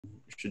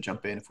should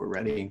jump in if we're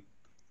ready.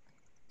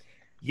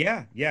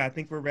 Yeah, I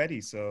think we're ready.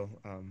 So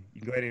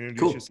you can go ahead and introduce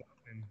Cool. yourself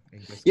and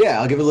get Yeah,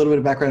 started. I'll give a little bit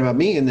of background about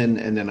me, and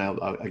then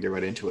I'll get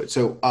right into it.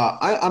 So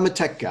I'm a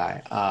tech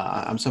guy.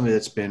 I'm somebody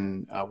that's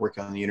been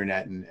working on the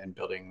internet and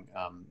building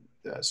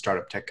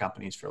startup tech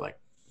companies for like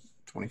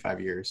 25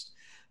 years,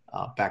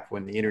 back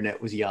when the internet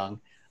was young.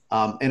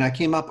 And I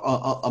came up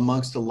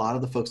amongst a lot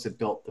of the folks that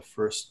built the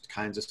first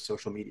kinds of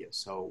social media.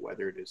 So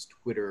whether it is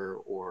Twitter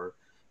or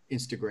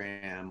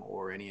Instagram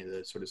or any of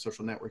the sort of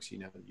social networks,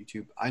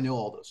 YouTube, I know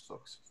all those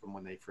folks from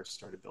when they first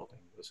started building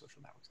those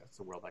social networks. That's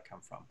the world I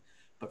come from.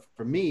 But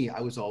for me,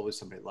 I was always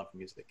somebody that loved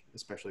music,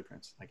 especially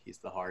Prince. Like he's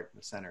the heart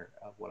and the center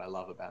of what I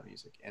love about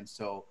music. And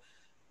so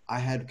I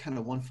had kind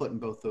of one foot in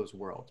both those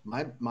worlds.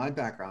 My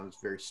background is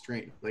very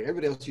strange. Like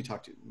everybody else you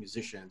talk to,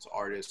 musicians,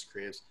 artists,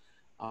 creatives,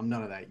 I'm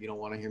none of that. You don't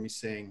want to hear me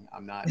sing.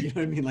 I'm not. You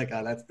know what I mean? Like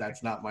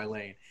that's not my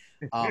lane.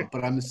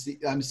 But I'm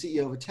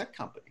CEO of a tech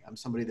company. I'm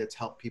somebody that's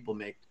helped people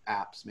make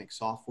apps, make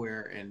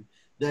software, and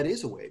that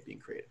is a way of being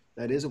creative.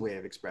 That is a way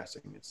of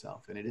expressing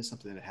itself, and it is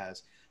something that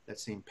has that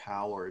same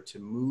power to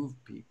move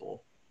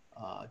people,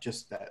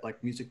 just that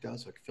like music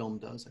does, like film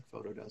does, like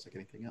photo does, like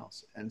anything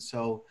else. And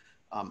so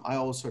I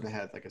always sort of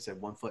had, like I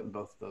said, one foot in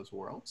both of those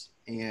worlds.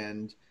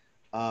 And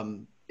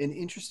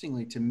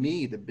interestingly to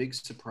me, the big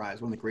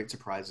surprise, one of the great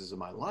surprises of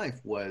my life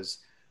was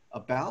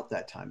about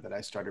that time that I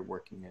started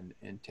working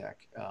in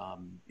tech,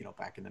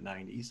 back in the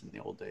 90s, in the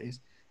old days.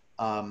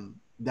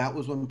 That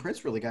was when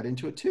Prince really got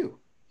into it too.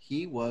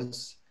 He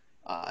was,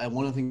 and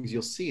one of the things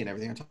you'll see in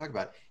everything I talk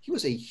about, he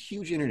was a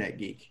huge internet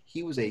geek.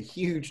 He was a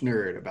huge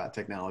nerd about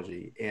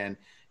technology. And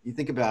you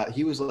think about,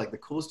 he was like the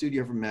coolest dude you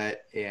ever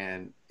met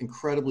and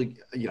incredibly,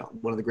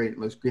 one of the great,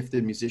 most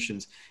gifted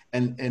musicians.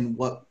 And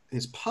what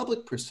his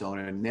public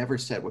persona never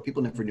said, what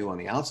people never knew on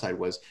the outside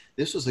was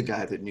this was a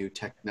guy that knew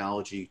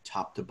technology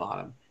top to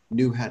bottom,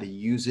 knew how to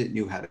use it,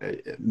 knew how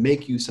to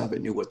make use of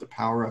it, knew what the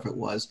power of it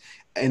was.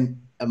 And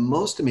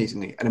most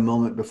amazingly, at a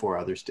moment before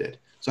others did.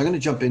 So I'm going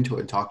to jump into it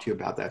and talk to you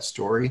about that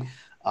story.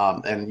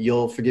 And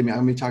you'll forgive me. I'm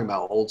going to be talking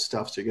about old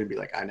stuff. So you're going to be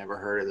like, I never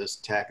heard of this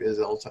tech. This is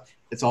old stuff.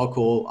 It's all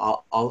cool.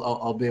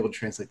 I'll be able to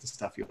translate the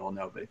stuff you all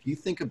know. But if you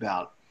think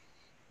about,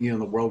 the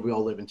world we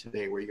all live in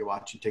today, where you're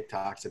watching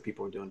TikToks that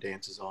people are doing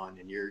dances on,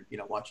 and you're,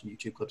 watching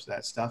YouTube clips of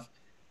that stuff,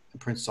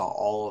 and Prince saw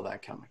all of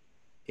that coming.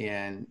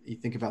 And you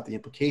think about the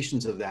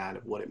implications of that,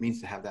 of what it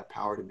means to have that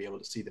power to be able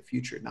to see the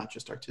future, not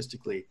just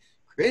artistically,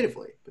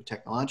 creatively, but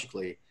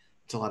technologically.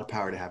 It's a lot of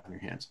power to have in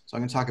your hands. So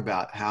I'm going to talk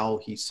about how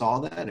he saw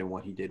that and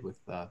what he did with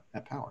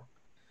that power.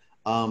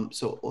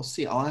 So we'll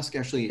see. I'll ask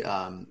actually,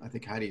 I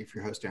think Heidi, if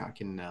you're hosting, I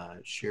can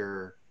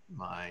share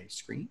my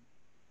screen.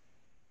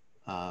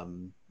 I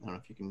don't know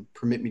if you can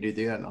permit me to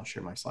do that, and I'll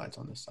share my slides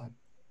on this side.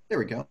 There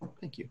we go.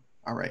 Thank you.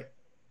 All right.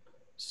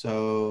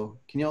 So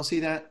can you all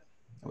see that?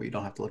 Oh, you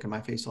don't have to look at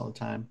my face all the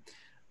time.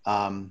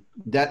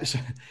 That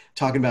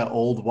talking about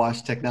old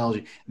wash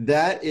technology.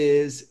 That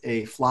is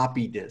a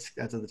floppy disk.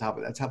 That's at the top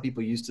of it. That's how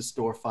people used to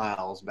store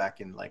files back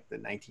in like the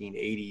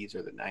 1980s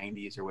or the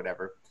 90s or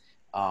whatever.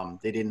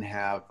 They didn't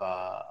have,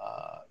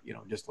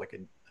 just like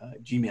a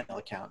Gmail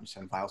account and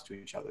send files to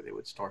each other. They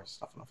would store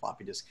stuff on a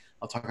floppy disk.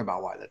 I'll talk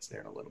about why that's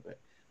there in a little bit.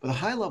 But the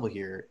high level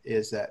here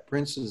is that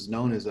Prince is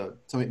known as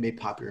somebody that made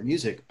popular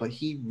music, but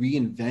he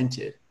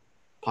reinvented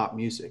pop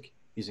music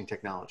using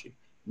technology,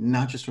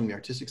 not just from the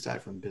artistic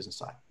side, from the business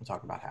side. We'll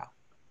talk about how.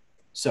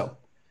 So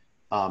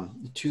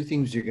the two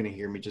things you're going to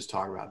hear me just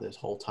talk about this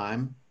whole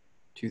time,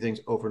 two things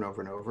over and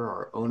over and over,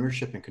 are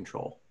ownership and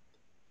control.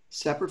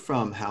 Separate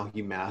from how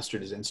he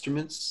mastered his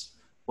instruments,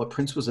 what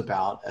Prince was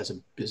about as a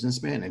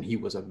businessman, and he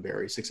was a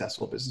very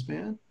successful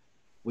businessman,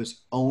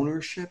 was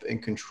ownership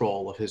and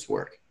control of his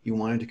work. He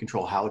wanted to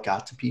control how it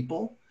got to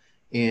people.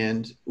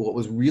 And what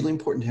was really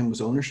important to him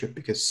was ownership,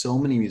 because so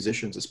many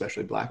musicians,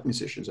 especially Black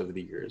musicians over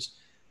the years,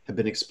 have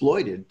been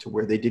exploited to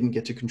where they didn't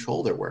get to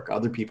control their work.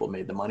 Other people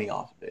made the money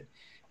off of it.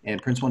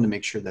 And Prince wanted to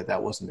make sure that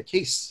that wasn't the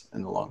case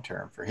in the long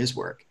term for his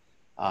work.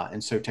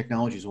 And so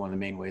technology is one of the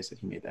main ways that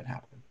he made that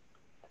happen.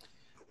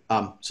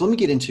 So let me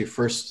get into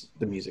first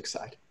the music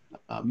side.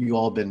 You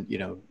all have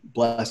been,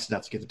 blessed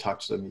enough to get to talk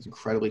to some of these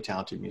incredibly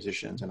talented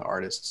musicians and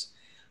artists.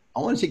 I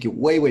want to take you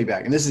way, way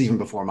back, and this is even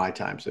before my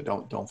time, so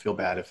don't feel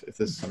bad if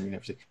this is something you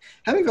never seen.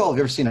 How many of y'all have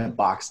ever seen a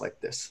box like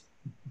this,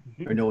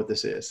 or know what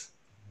this is?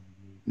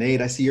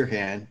 Nate, I see your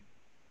hand.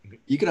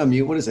 You can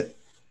unmute. What is it?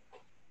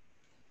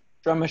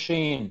 Drum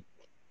machine.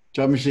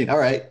 Drum machine. All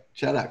right,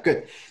 shout out.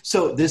 Good.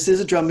 So this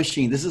is a drum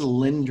machine. This is a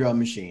Lynn drum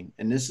machine,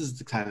 and this is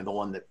the kind of the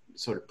one that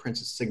sort of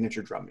Prince's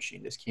signature drum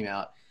machine. This came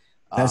out.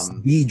 That's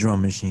the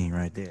drum machine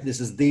right there.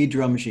 This is the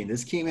drum machine.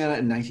 This came out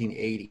in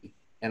 1980,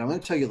 and I'm going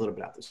to tell you a little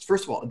bit about this.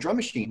 First of all, a drum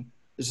machine.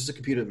 This is a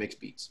computer that makes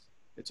beats.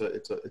 It's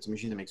a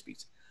machine that makes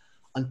beats.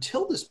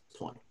 Until this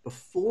point,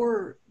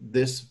 before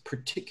this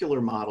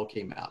particular model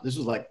came out, this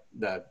was like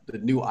the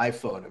new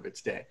iPhone of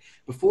its day.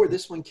 Before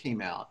this one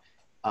came out,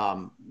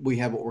 we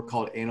have what were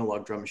called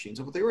analog drum machines.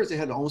 And what they were is they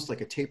had almost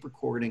like a tape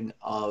recording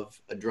of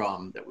a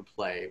drum that would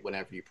play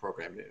whenever you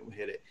programmed it and would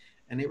hit it.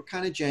 and they were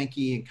kind of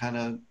janky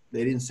and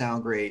they didn't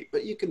sound great,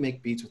 but you could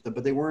make beats with them,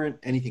 but they weren't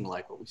anything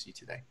like what we see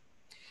today.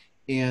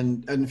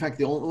 And in fact,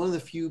 one of the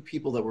few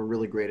people that were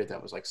really great at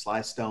that was like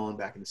Sly Stone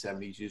back in the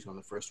 70s. He was one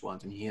of the first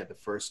ones, and he had the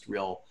first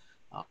real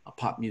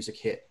pop music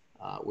hit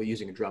with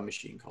using a drum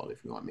machine called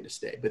If You Want Me to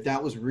Stay. But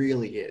that was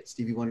really it.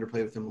 Stevie Wonder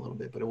played with him a little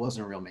bit, but it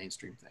wasn't a real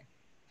mainstream thing.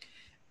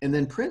 And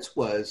then Prince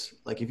was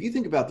like, if you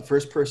think about the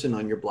first person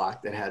on your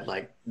block that had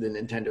like the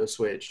Nintendo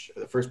Switch,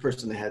 or the first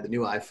person that had the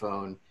new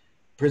iPhone,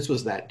 Prince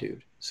was that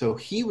dude. So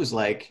he was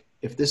like,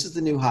 if this is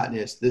the new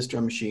hotness, this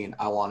drum machine,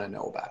 I want to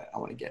know about it. I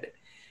want to get it.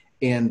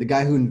 And the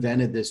guy who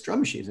invented this drum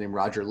machine is named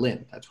Roger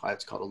Lynn. That's why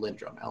it's called a Lynn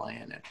drum,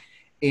 L-I-N-N.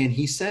 And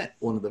he sent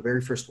one of the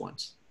very first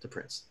ones to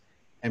Prince.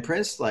 And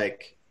Prince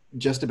like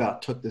just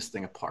about took this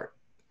thing apart.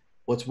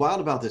 What's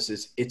wild about this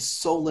is it's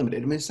so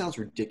limited. I mean, it sounds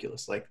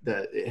ridiculous. Like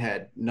it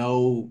had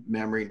no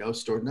memory, no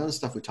storage, none of the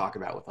stuff we talk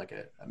about with like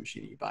a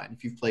machine you buy. And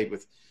if you've played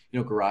with,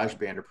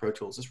 GarageBand or Pro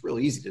Tools, it's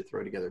really easy to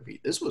throw together a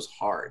beat. This was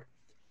hard.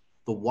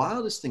 The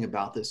wildest thing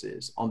about this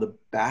is on the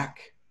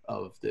back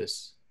of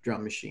this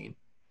drum machine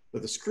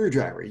with a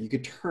screwdriver, you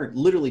could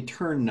literally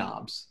turn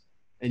knobs,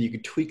 and you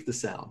could tweak the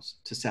sounds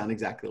to sound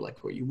exactly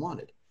like what you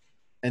wanted.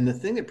 And the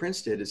thing that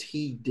Prince did is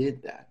he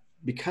did that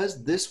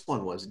because this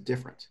one was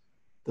different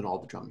than all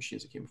the drum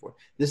machines that came before.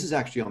 This is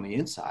actually on the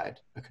inside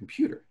a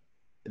computer.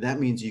 And that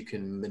means you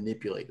can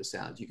manipulate the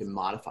sounds, you can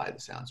modify the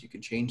sounds, you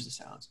can change the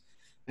sounds.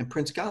 And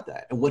Prince got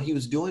that. And what he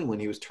was doing when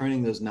he was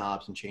turning those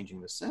knobs and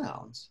changing the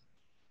sounds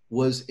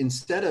was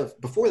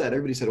before that,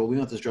 everybody said, well, we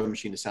want this drum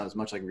machine to sound as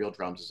much like real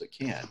drums as it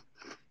can.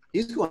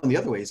 He's going the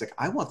other way. He's like,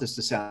 I want this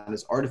to sound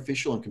as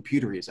artificial and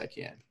computery as I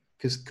can,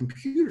 because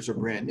computers are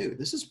brand new.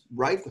 This is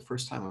right the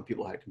first time when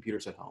people had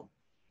computers at home.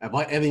 Of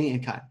any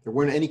kind. There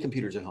weren't any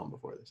computers at home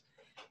before this.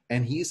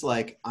 And he's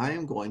like, I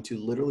am going to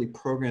literally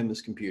program this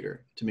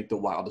computer to make the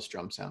wildest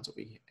drum sounds that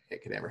we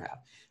could ever have.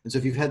 And so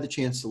if you've had the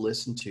chance to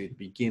listen to the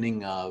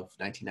beginning of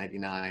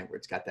 1999, where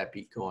it's got that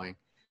beat going,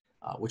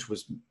 which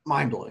was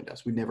mind-blowing to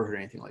us. We'd never heard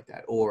anything like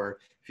that. Or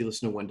if you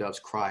listen to When Doves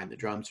Cry, and the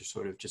drums are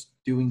sort of just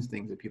doing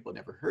things that people had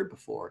never heard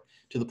before,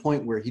 to the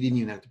point where he didn't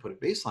even have to put a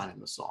bass line in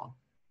the song,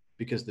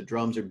 because the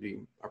drums are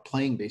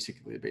playing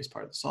basically the bass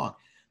part of the song.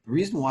 The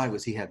reason why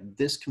was he had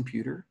this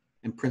computer,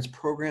 and Prince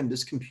programmed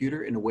this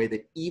computer in a way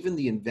that even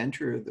the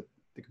inventor of the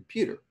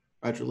computer,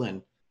 Roger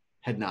Lynn,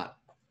 had not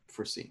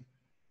foreseen.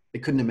 They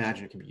couldn't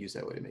imagine it could be used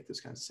that way to make those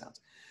kinds of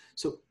sounds.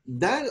 So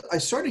that I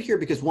started here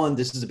because, one,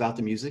 this is about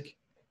the music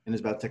and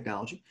it's about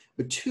technology,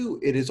 but two,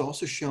 it is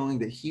also showing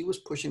that he was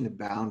pushing the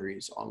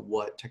boundaries on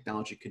what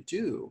technology could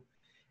do.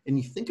 And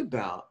you think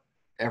about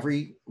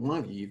every one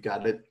of you, you've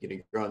got it,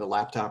 you're on a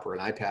laptop or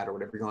an iPad or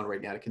whatever you're on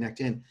right now to connect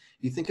in.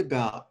 You think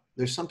about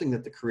there's something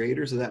that the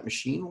creators of that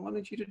machine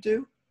wanted you to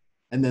do,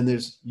 and then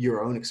there's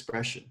your own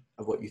expression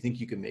of what you think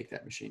you can make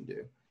that machine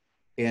do.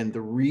 And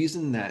the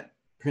reason that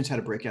Prince had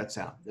a breakout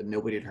sound that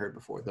nobody had heard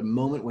before, the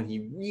moment when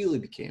he really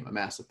became a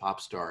massive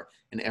pop star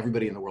and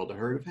everybody in the world had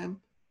heard of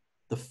him,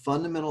 the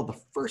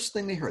first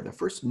thing they heard, the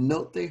first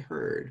note they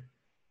heard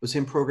was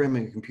him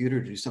programming a computer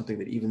to do something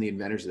that even the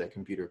inventors of that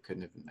computer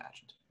couldn't have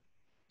imagined.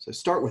 So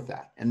start with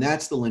that. And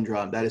that's the Lynn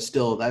drum.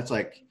 That's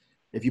like,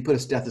 if you put a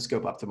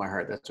stethoscope up to my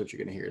heart, that's what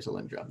you're gonna hear is a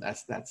Lynn drum.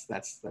 That's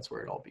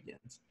where it all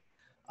begins.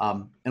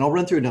 And I'll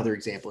run through another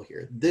example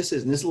here. This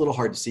is a little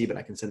hard to see, but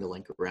I can send a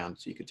link around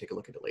so you can take a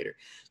look at it later.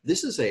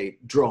 This is a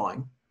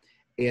drawing.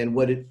 And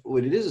what it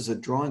is a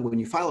drawing when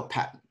you file a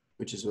patent,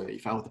 which is what you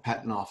file with the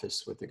patent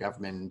office with the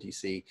government in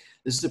DC.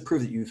 This is a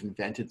proof that you've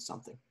invented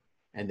something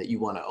and that you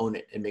want to own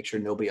it and make sure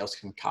nobody else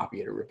can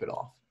copy it or rip it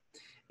off.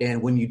 And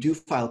when you do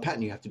file a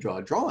patent, you have to draw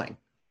a drawing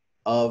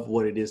of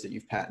what it is that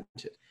you've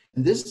patented.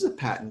 And this is a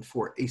patent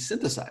for a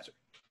synthesizer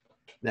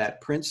that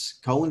Prince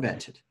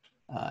co-invented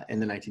in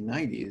the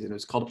 1990s, and it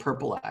was called a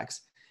Purple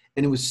Axe.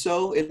 And it was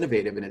so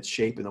innovative in its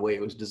shape and the way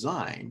it was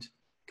designed,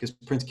 because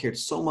Prince cared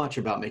so much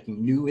about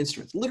making new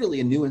instruments,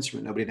 literally a new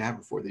instrument nobody had had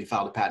before, that he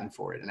filed a patent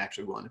for it and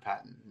actually won a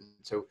patent. And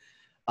so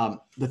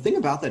the thing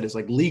about that is,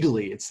 like,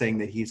 legally, it's saying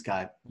that he's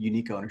got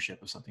unique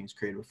ownership of something he's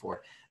created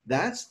before.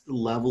 That's the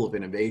level of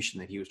innovation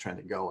that he was trying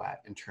to go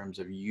at in terms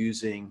of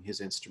using his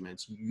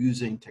instruments,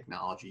 using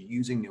technology,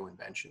 using new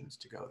inventions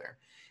to go there.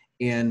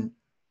 And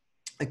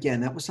again,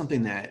 that was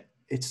something that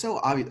it's so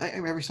obvious.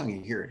 Every song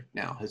you hear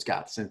now has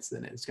got synths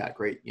in it. It's got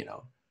great,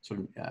 sort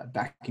of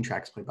backing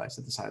tracks played by a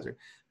synthesizer.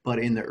 But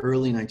in the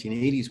early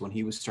 1980s, when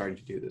he was starting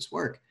to do this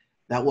work,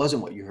 that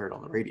wasn't what you heard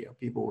on the radio.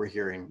 People were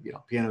hearing,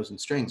 pianos and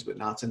strings, but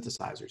not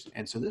synthesizers.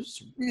 And so this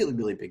was a really,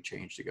 really big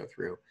change to go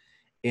through.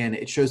 And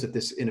it shows that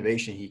this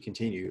innovation, he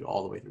continued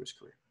all the way through his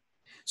career.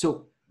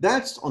 So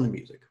that's on the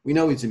music. We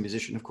know he's a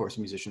musician. Of course,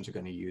 musicians are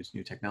going to use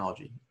new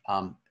technology.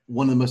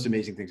 One of the most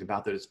amazing things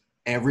about that is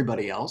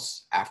everybody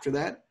else after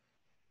that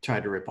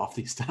tried to rip off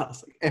these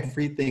styles. Like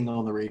everything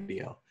on the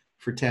radio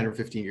for 10 or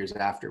 15 years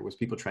after was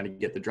people trying to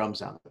get the drum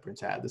sound that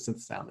Prince had, the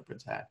synth sound that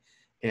Prince had.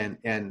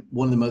 And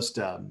one of the most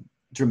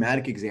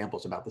dramatic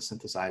examples about the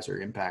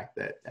synthesizer impact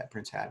that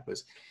Prince had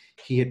was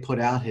he had put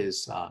out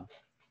his song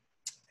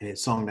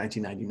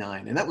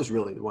 1999, and that was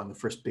really one of the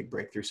first big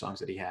breakthrough songs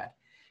that he had.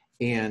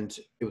 And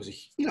it was a,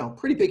 you know,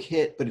 pretty big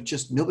hit, but it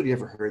just, nobody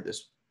ever heard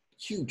this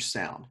huge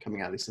sound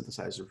coming out of these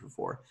synthesizers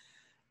before.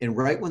 And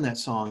right when that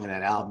song and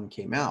that album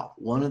came out,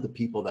 one of the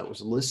people that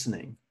was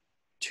listening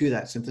to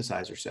that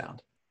synthesizer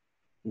sound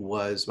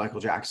was Michael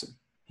Jackson.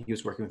 He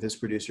was working with his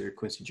producer,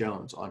 Quincy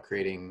Jones, on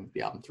creating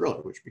the album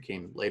Thriller, which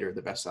became later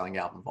the best-selling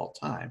album of all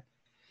time.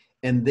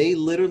 And they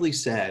literally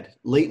said,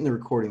 late in the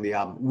recording of the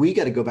album, we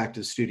got to go back to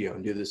the studio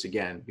and do this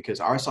again because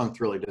our song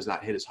Thriller does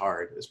not hit as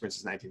hard as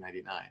Prince's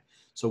 1999.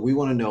 So we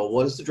want to know,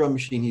 what is the drum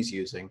machine he's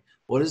using?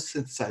 What is the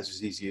synthesizers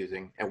he's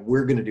using? And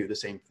we're going to do the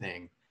same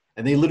thing.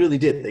 And they literally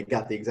did. They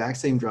got the exact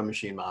same drum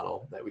machine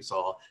model that we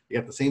saw. They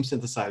got the same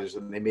synthesizers,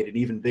 and they made an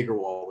even bigger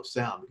wall of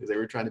sound because they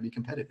were trying to be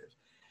competitive.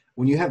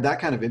 When you have that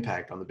kind of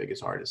impact on the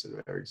biggest artists that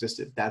have ever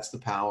existed, that's the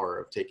power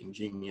of taking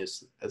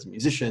genius as a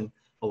musician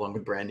along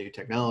with brand new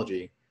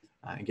technology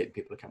and getting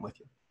people to come with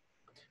you.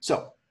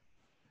 So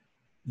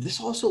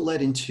this also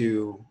led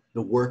into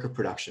the work of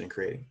production and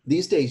creating.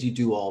 These days, you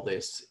do all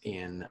this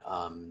in,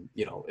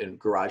 you know, in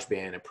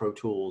GarageBand and Pro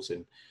Tools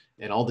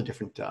and all the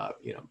different,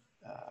 you know,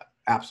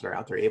 apps that are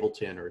out there,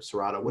 Ableton or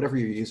Serato, whatever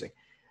you're using.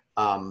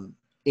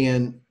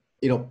 And,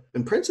 you know,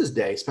 in Prince's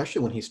day,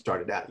 especially when he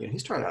started out, you know, he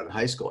started out in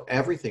high school,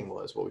 everything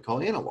was what we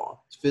call analog.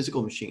 It's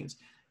physical machines.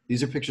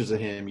 These are pictures of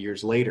him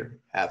years later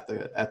at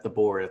the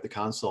board, at the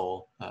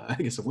console, I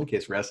guess in one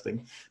case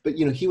resting. But,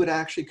 you know, he would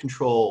actually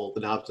control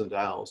the knobs and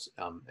dials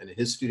in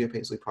his studio at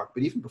Paisley Park.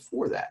 But even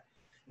before that,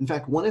 in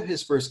fact, one of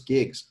his first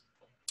gigs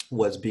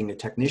was being a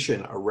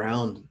technician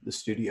around the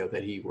studio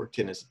that he worked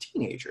in as a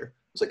teenager.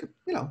 It was like a,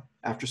 you know,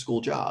 after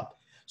school job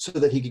so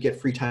that he could get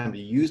free time to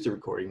use the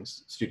recording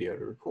studio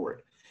to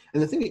record.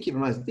 And the thing to keep in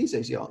mind is that these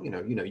days, you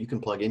know, you can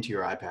plug into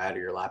your iPad or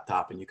your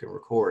laptop and you can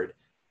record.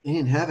 They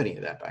didn't have any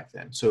of that back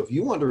then. So if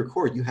you wanted to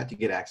record, you had to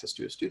get access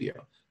to a studio.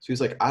 So he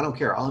was like, I don't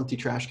care. I'll empty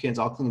trash cans.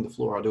 I'll clean the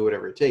floor. I'll do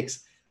whatever it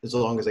takes as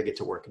long as I get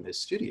to work in this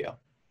studio.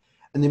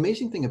 And the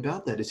amazing thing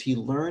about that is he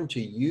learned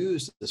to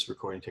use this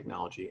recording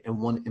technology. And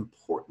one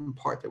important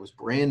part that was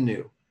brand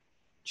new,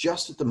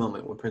 just at the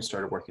moment when Prince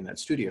started working in that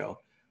studio,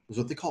 was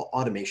what they call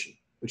automation,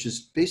 which is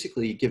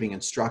basically giving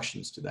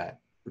instructions to that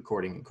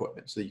recording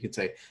equipment. So you could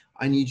say,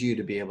 I need you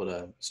to be able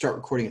to start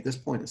recording at this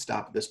point and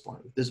stop at this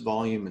point with this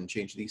volume and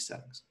change these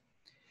settings.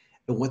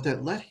 And what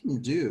that let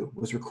him do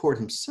was record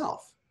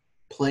himself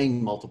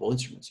playing multiple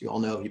instruments. You all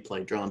know he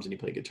played drums and he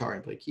played guitar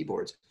and played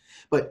keyboards.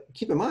 But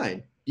keep in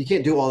mind, you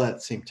can't do all that at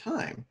the same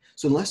time.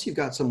 So unless you've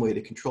got some way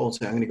to control and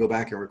say, I'm going to go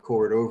back and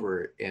record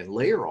over and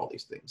layer all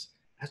these things,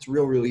 that's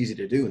real easy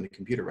to do in the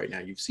computer right now.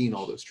 You've seen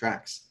all those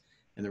tracks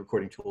and the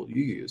recording tool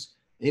you use.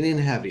 They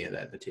didn't have any of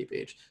that in the tape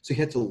age. So he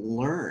had to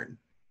learn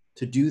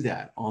to do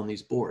that on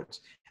these boards.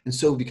 And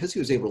so because he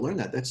was able to learn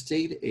that, that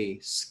stayed a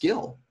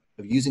skill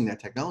of using that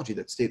technology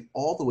that stayed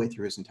all the way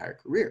through his entire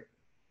career,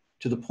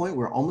 to the point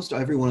where almost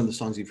every one of the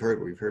songs you've heard,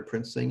 where you've heard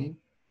Prince singing,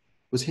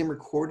 was him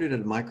recorded at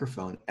a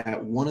microphone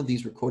at one of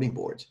these recording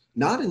boards,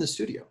 not in the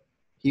studio.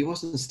 He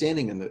wasn't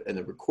standing in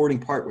the recording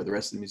part where the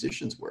rest of the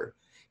musicians were.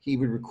 He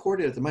would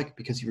record it at the mic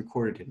because he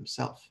recorded it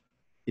himself.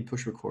 He'd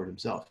push record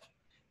himself.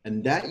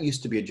 And that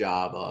used to be a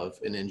job of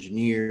an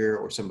engineer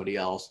or somebody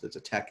else that's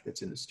a tech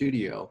that's in the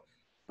studio,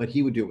 but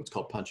he would do what's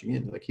called punching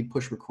in. Like he'd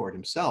push record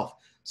himself,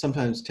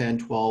 sometimes 10,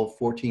 12,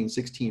 14,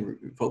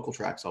 16 vocal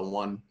tracks on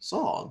one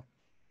song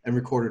and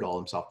record it all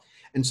himself.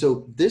 And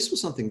so this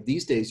was something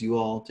these days you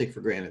all take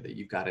for granted, that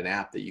you've got an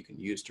app that you can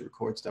use to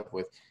record stuff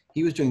with.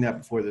 He was doing that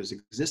before those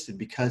existed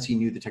because he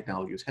knew the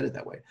technology was headed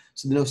that way.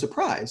 So no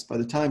surprise, by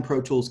the time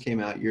Pro Tools came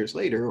out years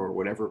later, or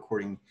whatever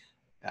recording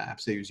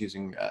apps he was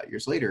using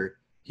years later,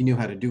 he knew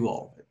how to do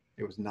all of it.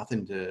 There was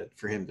nothing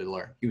for him to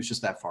learn. He was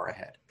just that far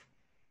ahead.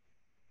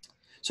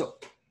 So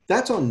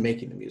that's on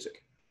making the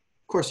music.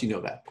 Of course, you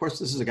know that. Of course,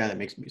 this is a guy that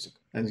makes music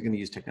and he's going to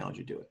use technology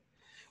to do it.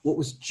 What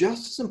was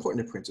just as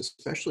important to Prince,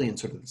 especially in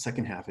sort of the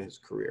second half of his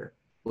career,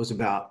 was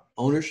about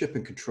ownership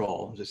and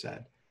control, as I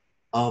said,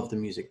 of the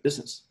music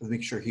business, of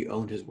making sure he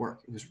owned his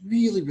work. It was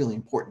really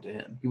important to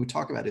him. He would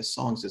talk about his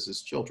songs as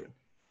his children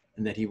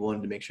and that he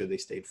wanted to make sure they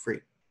stayed free.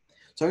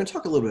 So I'm going to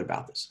talk a little bit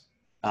about this.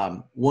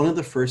 One of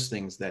the first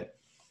things that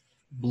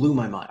blew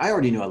my mind, I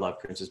already knew I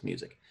loved Prince's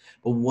music,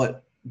 but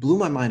what blew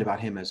my mind about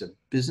him as a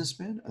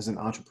businessman, as an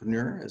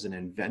entrepreneur, as an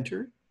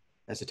inventor,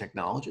 as a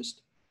technologist,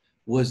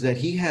 was that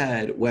he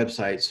had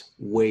websites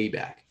way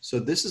back. So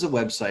this is a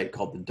website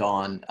called The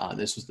Dawn.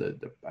 This was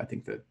I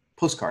think the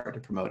postcard to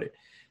promote it.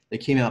 They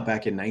came out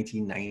back in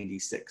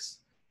 1996.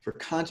 For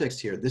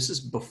context here, this is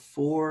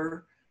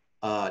before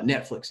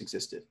Netflix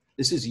existed.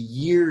 This is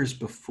years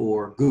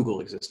before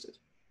Google existed.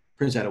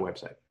 Prince had a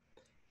website.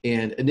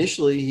 And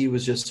initially he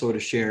was just sort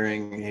of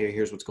sharing, hey,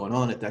 here's what's going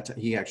on. At that time,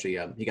 he actually,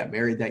 he got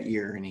married that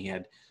year and he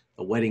had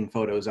the wedding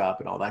photos up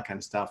and all that kind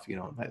of stuff, you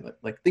know,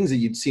 like things that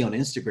you'd see on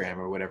Instagram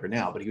or whatever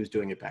now, but he was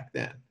doing it back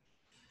then.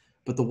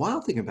 But the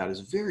wild thing about it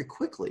is very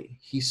quickly,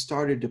 he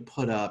started to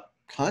put up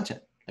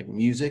content like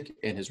music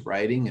and his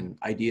writing and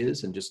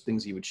ideas and just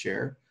things he would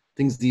share.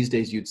 Things these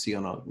days you'd see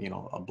on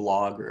a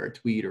blog or a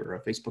tweet or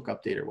a Facebook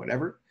update or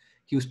whatever,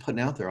 he was putting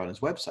out there on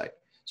his website.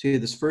 So you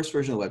had this first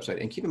version of the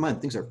website, and keep in mind,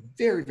 things are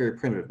very, very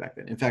primitive back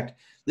then. In fact,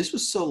 this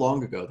was so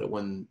long ago that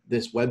when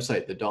this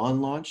website, The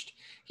Dawn, launched,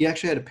 he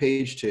actually had a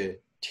page to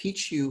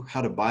teach you how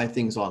to buy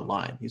things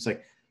online. He's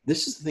like,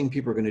 this is the thing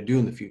people are going to do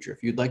in the future.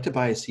 If you'd like to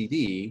buy a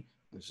CD,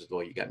 which is the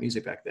way you got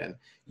music back then,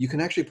 you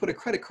can actually put a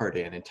credit card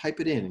in and type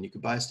it in and you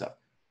can buy stuff.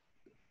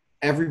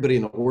 Everybody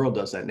in the world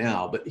does that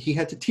now, but he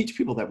had to teach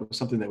people that was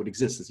something that would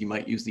exist, as you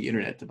might use the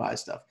internet to buy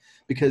stuff.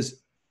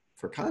 Because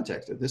for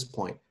context, at this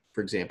point,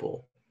 for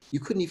example, you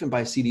couldn't even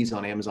buy CDs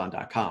on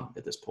Amazon.com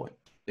at this point.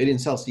 They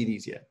didn't sell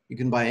CDs yet. You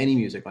couldn't buy any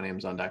music on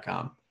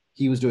Amazon.com.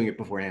 He was doing it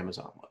before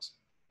Amazon was.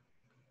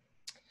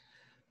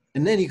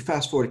 And then you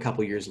fast forward a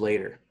couple years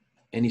later,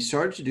 and he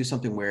started to do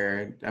something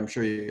where I'm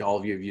sure all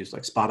of you have used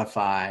like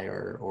Spotify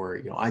or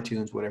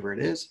iTunes, whatever it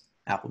is,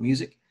 Apple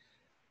Music.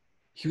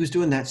 He was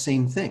doing that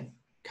same thing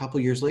a couple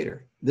years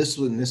later. This,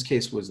 in this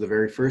case, was the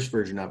very first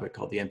version of it,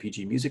 called the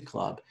MPG Music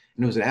Club,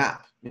 and it was an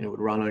app, and it would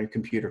run on your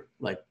computer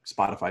like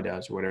Spotify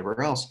does or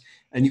whatever else,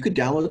 and you could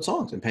download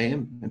songs and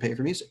pay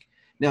for music.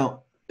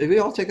 Now, we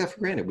all take that for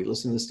granted. We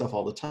listen to this stuff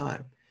all the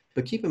time,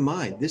 but keep in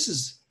mind, this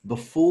is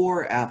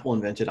before Apple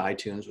invented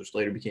iTunes, which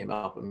later became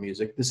Apple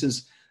Music. This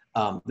is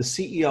the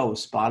CEO of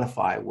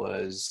Spotify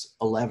was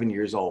 11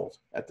 years old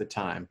at the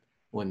time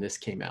when this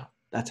came out.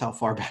 That's how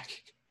far back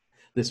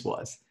this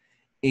was.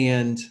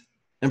 And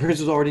Prince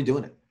was already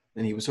doing it,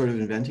 and he was sort of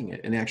inventing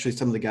it. And actually,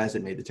 some of the guys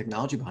that made the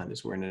technology behind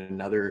this were in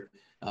another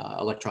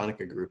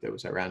electronica group that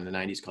was around in the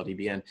 90s called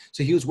EBN.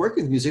 So he was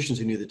working with musicians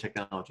who knew the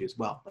technology as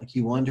well. Like,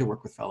 he wanted to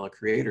work with fellow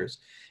creators.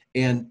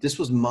 And this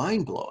was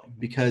mind-blowing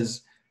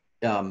because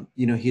he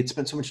had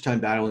spent so much time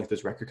battling with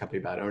his record company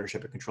about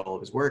ownership and control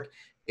of his work.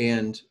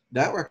 And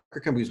that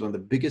record company was one of the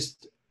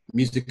biggest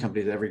music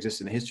companies that ever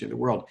existed in the history of the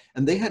world.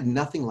 And they had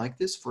nothing like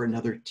this for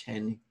another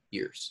 10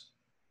 years.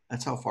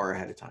 That's how far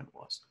ahead of time it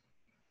was.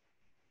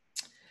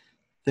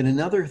 Then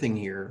another thing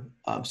here,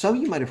 some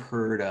of you might have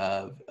heard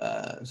of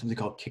something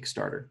called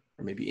Kickstarter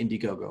or maybe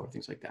Indiegogo or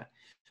things like that.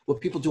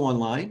 What people do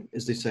online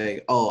is they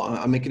say, oh,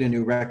 I'm making a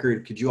new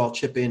record. Could you all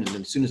chip in? And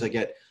then as soon as I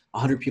get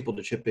 100 people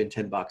to chip in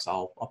 $10,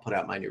 I'll put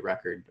out my new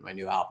record, my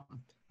new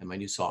album, and my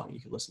new song.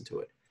 You can listen to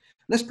it.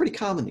 And that's pretty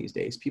common these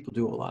days. People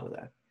do a lot of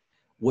that.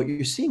 What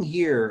you're seeing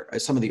here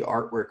is some of the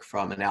artwork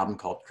from an album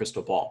called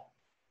Crystal Ball.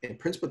 And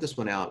Prince put this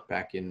one out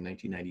back in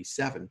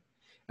 1997.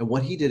 And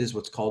what he did is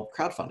what's called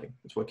crowdfunding.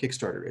 That's what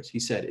Kickstarter is. He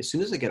said, as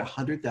soon as I get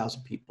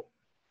 100,000 people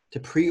to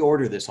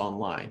pre-order this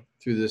online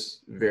through this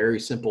very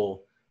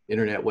simple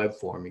internet web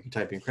form, you can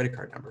type in your credit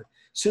card number.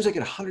 As soon as I get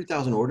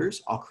 100,000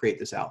 orders, I'll create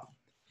this album.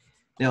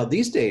 Now,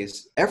 these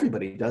days,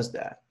 everybody does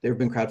that. There have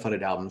been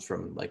crowdfunded albums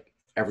from like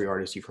every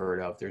artist you've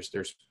heard of.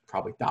 There's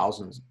probably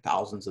thousands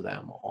of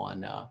them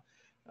on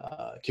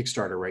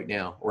Kickstarter right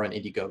now, or on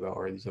Indiegogo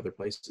or these other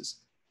places.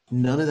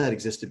 None of that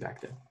existed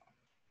back then.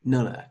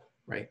 None of that,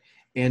 right?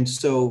 And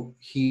so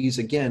he's,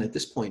 again, at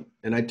this point,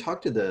 and I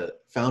talked to the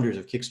founders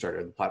of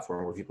Kickstarter, the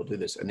platform where people do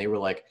this, and they were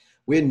like,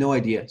 we had no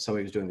idea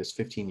somebody was doing this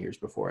 15 years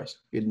before us.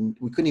 We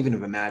couldn't even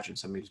have imagined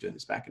somebody was doing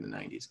this back in the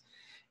 90s.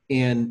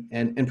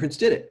 And Prince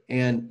did it.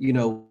 And,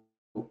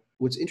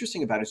 what's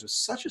interesting about it is it was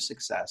such a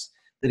success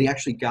that he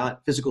actually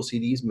got physical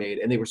CDs made,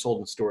 and they were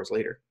sold in stores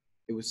later.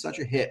 It was such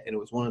a hit, and it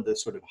was one of the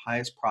sort of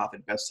highest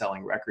profit,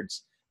 best-selling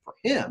records for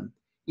him,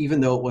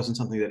 even though it wasn't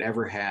something that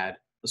ever had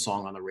a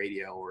song on the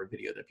radio or a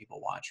video that people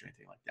watch or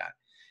anything like that.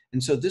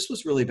 And so this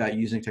was really about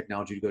using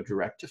technology to go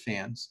direct to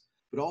fans,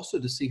 but also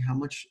to see how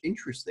much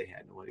interest they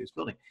had in what he was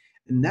building.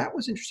 And that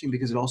was interesting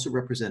because it also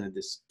represented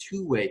this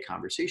two-way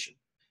conversation.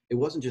 It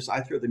wasn't just,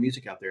 I throw the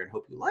music out there and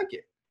hope you like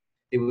it.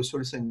 It was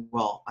sort of saying,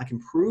 well, I can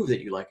prove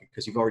that you like it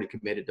because you've already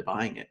committed to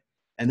buying it.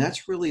 And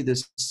that's really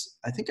this,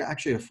 I think,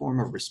 actually a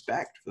form of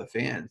respect for the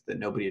fans that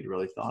nobody had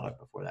really thought of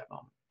before that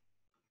moment.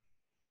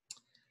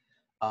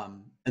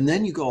 And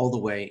then you go all the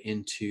way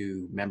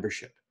into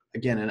membership.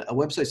 Again, a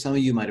website some of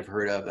you might have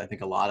heard of, I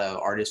think a lot of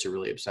artists are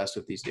really obsessed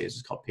with these days,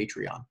 is called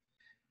Patreon.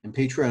 And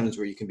Patreon is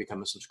where you can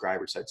become a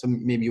subscriber site. So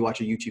maybe you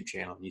watch a YouTube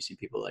channel and you see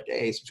people like,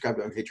 hey, subscribe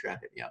to my Patreon,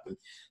 hit me up and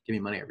give me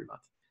money every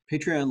month.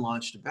 Patreon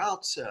launched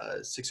about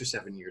 6 or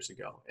 7 years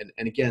ago.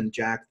 And again,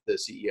 Jack, the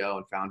CEO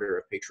and founder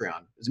of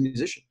Patreon, is a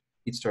musician.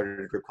 He'd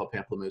started a group called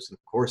Pamplemousse, and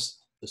of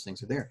course, those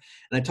things are there.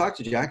 And I talked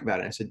to Jack about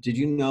it. I said, did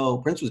you know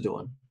Prince was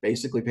doing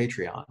basically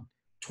Patreon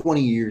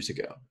 20 years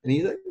ago? And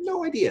he's like,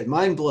 no idea,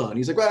 mind blown.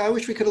 He's like, well, I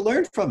wish we could have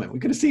learned from him. We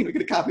could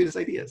have copied his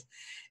ideas.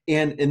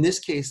 And in this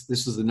case,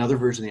 this was another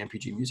version of the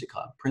MPG Music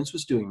Club. Prince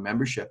was doing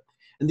membership.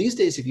 And these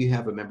days, if you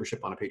have a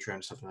membership on a Patreon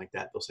or something like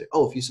that, they'll say,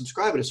 oh, if you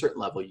subscribe at a certain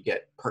level, you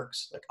get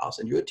perks. Like, I'll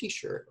send you a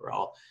t-shirt or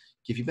I'll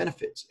give you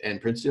benefits. And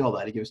Prince did all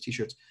that. He gave us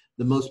t-shirts.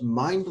 The most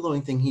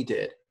mind-blowing thing he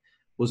did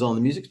was on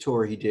the music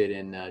tour he did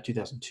in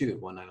 2002,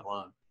 One Night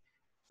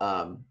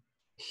Alone.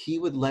 He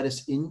would let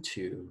us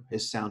into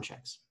his sound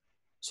checks.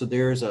 So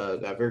there's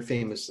a very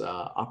famous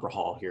opera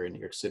hall here in New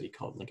York City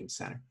called Lincoln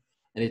Center.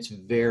 And it's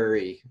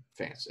very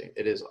fancy.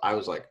 It is. I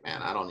was like,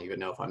 man, I don't even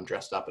know if I'm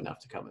dressed up enough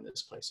to come in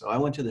this place. So I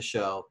went to the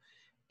show,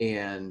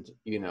 and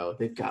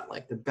they've got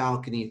like the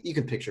balcony. You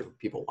can picture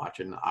people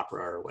watching the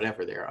opera or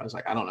whatever there. I was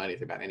like, I don't know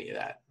anything about any of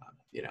that,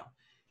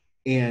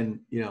 And,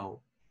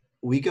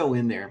 we go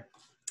in there,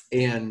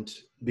 and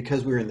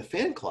because we were in the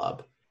fan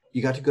club,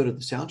 you got to go to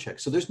the sound check.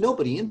 So there's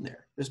nobody in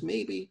there. There's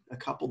maybe a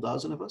couple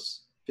dozen of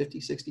us, 50,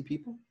 60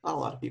 people, not a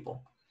lot of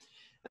people.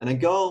 And I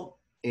go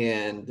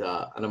and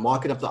I'm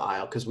walking up the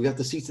aisle because we got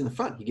the seats in the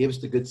front. He gave us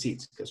the good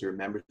seats because we were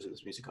members of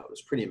this music club. It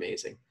was pretty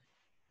amazing.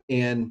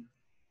 And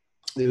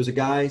there was a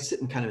guy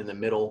sitting kind of in the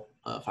middle,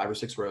 5 or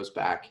 6 rows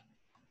back.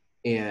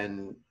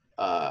 And,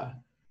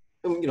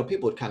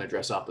 people would kind of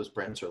dress up as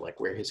Prince or like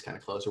wear his kind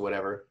of clothes or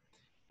whatever.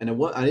 And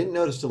I didn't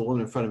notice till the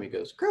woman in front of me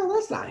goes, "Girl,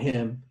 that's not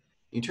him."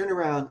 You turn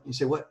around, you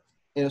say, "What?"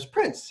 And it was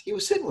Prince. He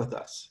was sitting with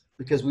us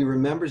because we were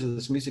members of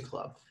this music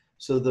club.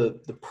 So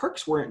the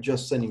perks weren't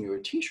just sending you a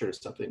t-shirt or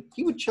something.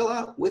 He would chill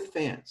out with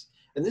fans.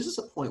 And this is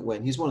a point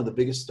when he's one of the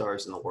biggest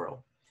stars in the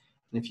world.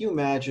 And if you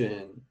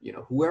imagine,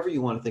 whoever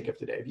you want to think of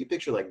today, if you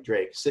picture like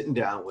Drake sitting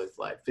down with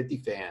like 50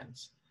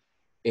 fans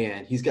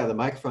and he's got the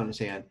microphone in his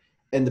hand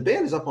and the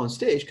band is up on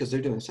stage because they're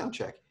doing a sound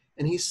check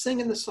and he's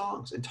singing the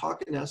songs and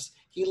talking to us.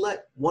 He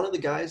let one of the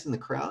guys in the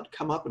crowd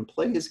come up and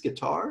play his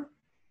guitar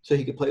so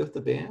he could play with the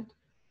band.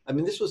 I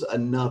mean, this was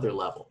another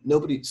level.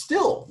 Nobody's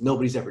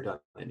ever done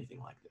anything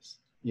like this,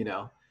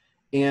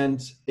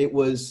 and it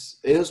was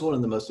one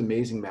of the most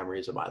amazing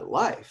memories of my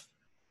life.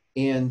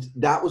 And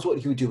that was what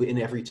he would do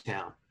in every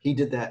town. He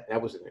did that.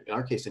 That was in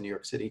our case in New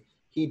York City.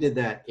 He did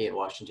that in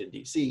Washington,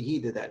 D.C. He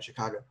did that in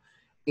Chicago.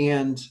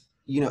 And,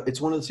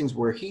 it's one of those things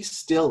where he's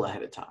still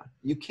ahead of time.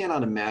 You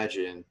cannot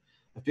imagine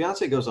if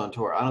Beyonce goes on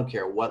tour, I don't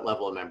care what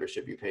level of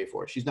membership you pay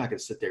for. She's not going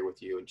to sit there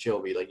with you and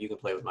she'll be like, "You can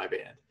play with my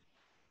band."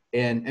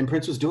 And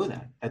Prince was doing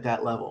that at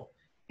that level.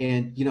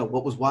 And,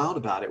 what was wild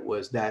about it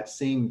was that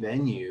same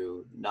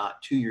venue,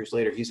 not 2 years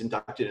later, he's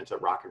inducted into the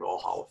Rock and Roll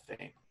Hall of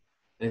Fame.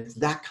 And it's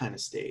that kind of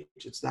stage.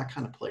 It's that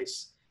kind of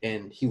place.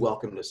 And he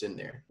welcomed us in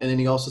there. And then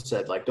he also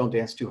said, like, don't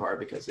dance too hard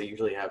because they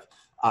usually have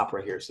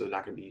opera here. So they're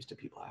not going to be used to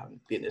people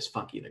being this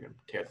funky. They're going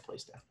to tear the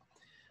place down.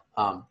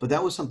 But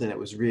that was something that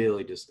was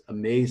really just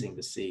amazing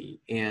to see.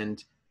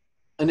 And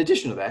in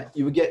addition to that,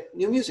 you would get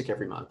new music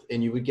every month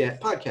and you would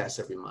get podcasts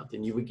every month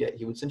and he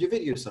would send you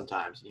videos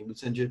sometimes and he would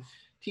send you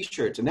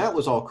t-shirts, and that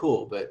was all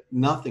cool, but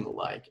nothing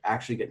like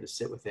actually getting to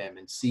sit with him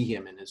and see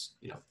him in his,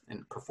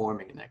 and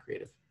performing in that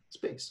creative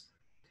space.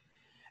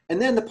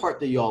 And then the part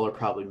that y'all are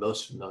probably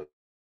most familiar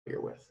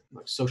with,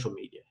 like social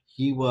media.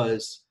 He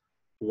was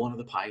one of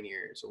the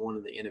pioneers or one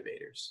of the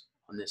innovators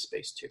on this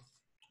space too.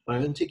 But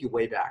I'm going to take you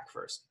way back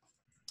first.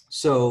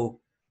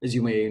 So as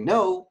you may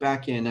know,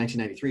 back in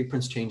 1993,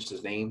 Prince changed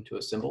his name to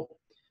a symbol.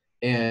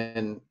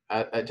 And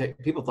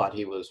people thought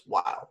he was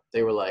wild.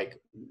 They were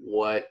like,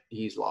 "What?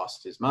 He's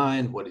lost his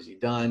mind. What has he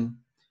done?"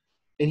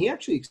 And he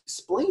actually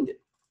explained it.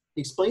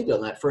 He explained it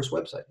on that first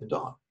website, The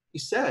Dawn. He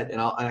said,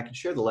 and I can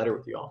share the letter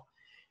with you all.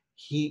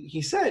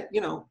 He said,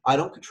 "I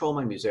don't control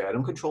my music. I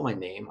don't control my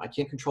name. I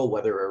can't control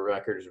whether a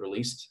record is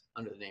released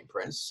under the name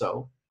Prince.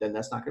 So then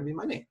that's not going to be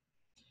my name."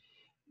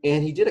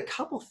 And he did a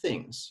couple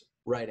things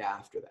right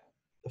after that.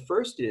 The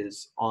first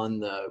is on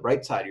the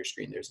right side of your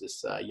screen, there's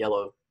this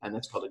yellow, and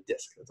that's called a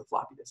disk. That's a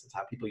floppy disk. That's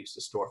how people used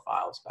to store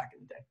files back in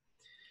the day.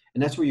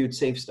 And that's where you would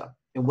save stuff.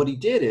 And what he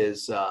did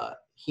is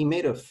he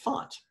made a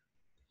font.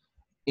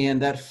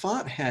 And that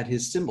font had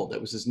his symbol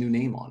that was his new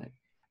name on it.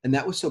 And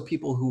that was so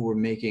people who were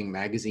making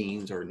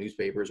magazines or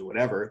newspapers or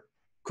whatever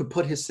could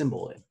put his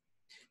symbol in.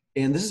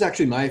 And this is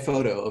actually my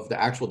photo of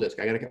the actual disc.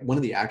 I got one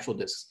of the actual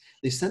discs.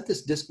 They sent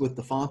this disc with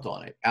the font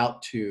on it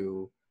out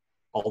to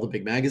all the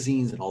big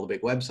magazines and all the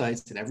big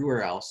websites and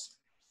everywhere else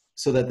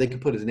so that they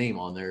could put his name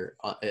on their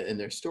in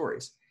their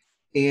stories.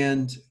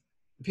 And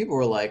people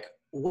were like,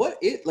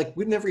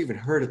 we've never even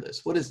heard of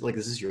this. What is, like,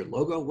 is this your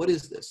logo? What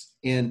is this?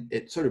 And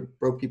it sort of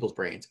broke people's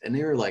brains. And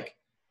they were like,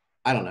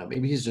 I don't know,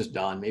 maybe he's just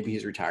done. Maybe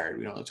he's retired.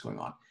 We don't know what's going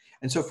on.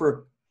 And so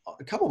for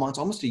a couple months,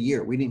 almost a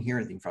year, we didn't hear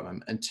anything from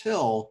him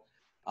until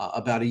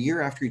about a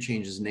year after he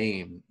changed his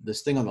name,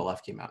 this thing on the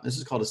left came out. This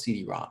is called a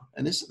CD-ROM.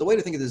 And the way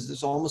to think of this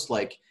is almost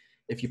like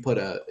if you put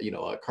a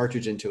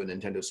cartridge into a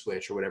Nintendo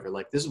Switch or whatever,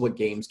 like this is what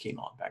games came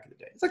on back in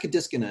the day. It's like a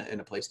disc in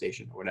a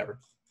PlayStation or whatever.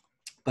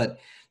 But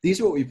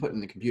these are what we put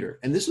in the computer.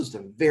 And this was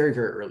the very,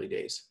 very early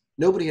days.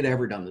 Nobody had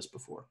ever done this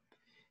before.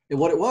 And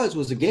what it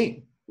was a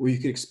game where you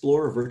could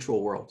explore a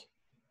virtual world.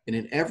 And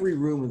in every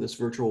room of this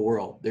virtual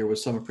world, there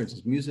was some of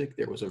Prince's music.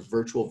 There was a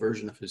virtual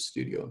version of his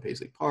studio in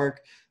Paisley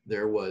Park.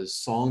 There was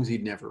songs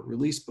he'd never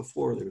released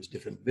before. There was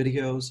different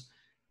videos.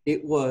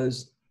 It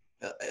was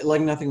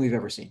like nothing we've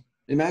ever seen.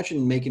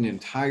 Imagine making an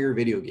entire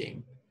video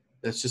game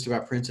that's just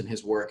about Prince and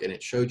his work, and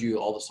it showed you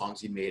all the songs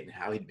he made and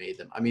how he'd made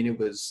them. I mean, it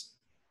was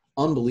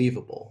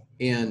unbelievable.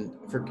 And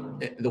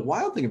the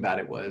wild thing about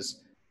it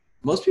was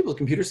most people's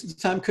computers at the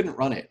time couldn't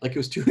run it. Like, it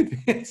was too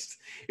advanced.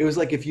 It was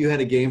like if you had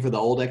a game for the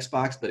old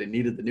Xbox, but it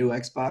needed the new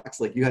Xbox,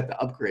 like you had to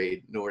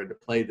upgrade in order to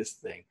play this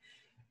thing.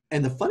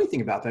 And the funny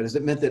thing about that is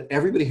it meant that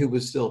everybody who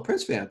was still a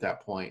Prince fan at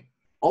that point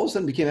all of a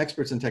sudden became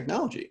experts in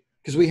technology.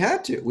 Because we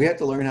had to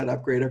learn how to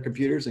upgrade our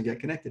computers and get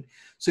connected.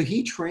 So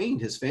he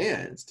trained his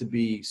fans to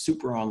be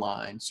super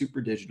online, super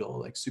digital,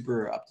 like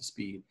super up to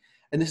speed.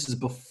 And this is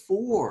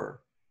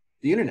before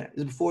the internet.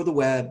 This is before the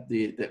web,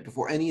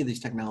 before any of these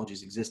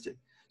technologies existed.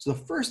 So the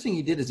first thing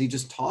he did is he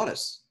just taught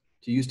us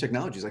to use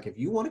technologies. Like, if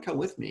you want to come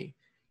with me,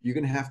 you're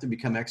going to have to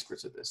become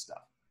experts at this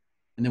stuff.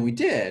 And then we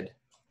did,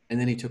 and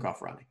then he took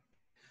off running.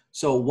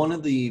 So one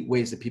of the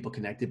ways that people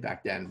connected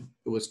back then,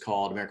 it was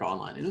called America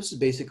Online. And this is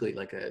basically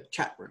like a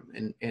chat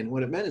room. And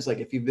what it meant is, like,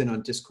 if you've been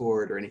on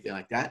Discord or anything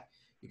like that,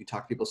 you can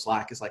talk to people.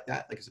 Slack is like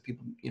that. Like, it's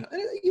people, you know,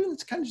 even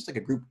it's kind of just like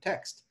a group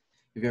text.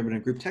 If you've ever been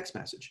in a group text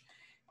message.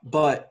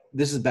 But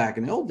this is back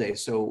in the old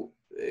days. So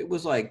it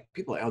was like,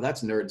 people like, oh,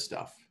 that's nerd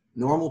stuff.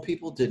 Normal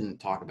people didn't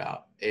talk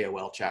about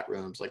AOL chat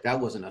rooms. Like, that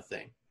wasn't a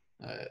thing.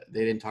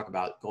 They didn't talk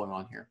about going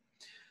on here.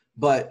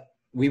 But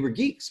we were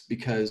geeks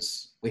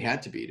because we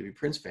had to be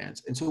Prince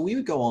fans. And so we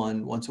would go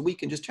on once a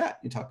week and just chat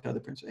and talk to other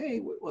Prince. Hey,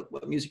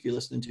 what music you're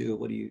listening to?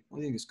 What do you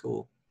think is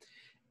cool?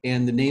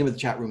 And the name of the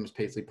chat room was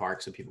Paisley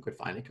Park, so people could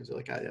find it because they're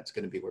like, oh, that's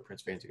going to be where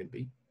Prince fans are going to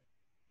be.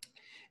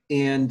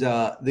 And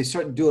they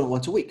started doing it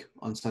once a week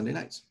on Sunday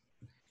nights.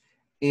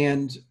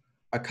 And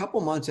a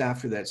couple months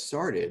after that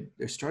started,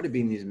 there started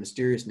being these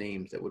mysterious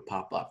names that would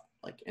pop up,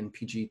 like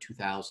NPG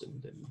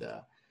 2000 and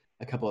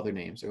a couple other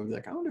names. And we'd be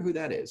like, I wonder who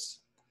that is.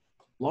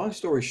 Long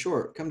story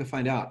short, come to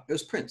find out, it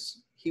was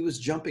Prince. He was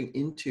jumping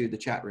into the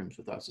chat rooms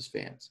with us as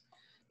fans.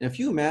 Now, if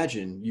you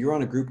imagine you're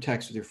on a group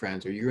text with your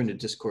friends, or you're in a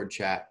Discord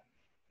chat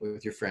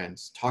with your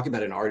friends, talking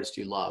about an artist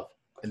you love,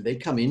 and they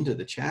come into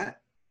the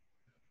chat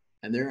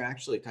and they're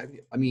actually typing.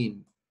 I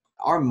mean,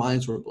 our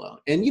minds were blown.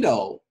 And, you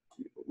know,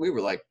 we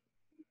were like,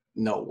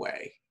 no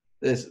way.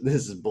 This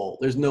is bull.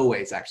 There's no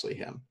way it's actually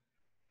him.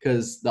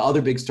 Because the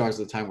other big stars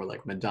at the time were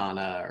like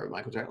Madonna or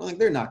Michael Jackson. Like,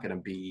 they're not going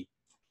to be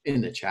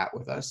in the chat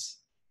with us.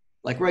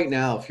 Like, right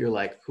now, if you're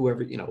like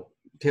whoever, you know,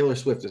 Taylor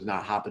Swift is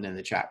not hopping in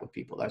the chat with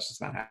people. That's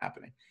just not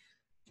happening.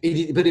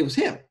 But it was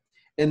him.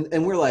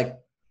 And we're like,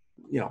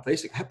 you know,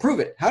 basically, prove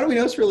it. How do we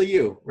know it's really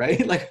you,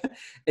 right? Like,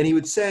 and he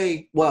would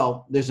say,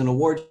 well, there's an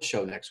award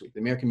show next week, the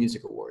American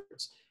Music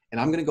Awards. And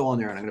I'm going to go on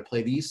there and I'm going to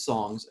play these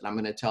songs and I'm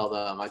going to tell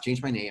them, I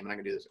changed my name and I'm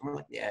going to do this. And we're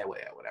like, yeah,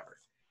 whatever.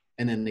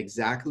 And then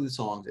exactly the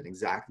songs in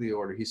exactly the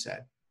order he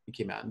said, he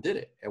came out and did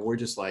it. And we're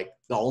just like,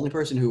 the only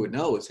person who would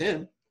know is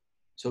him.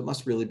 So it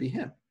must really be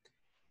him.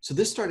 So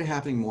this started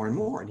happening more and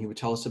more. And he would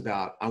tell us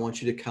about, I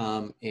want you to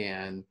come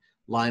and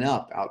line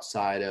up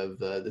outside of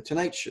the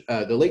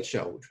Late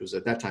Show, which was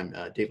at that time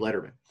Dave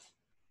Letterman.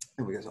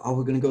 And we go, oh,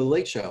 we're going to go to the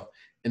Late Show.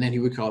 And then he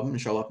would come and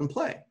show up and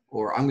play.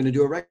 Or I'm going to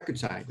do a record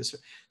signing.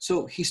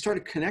 So he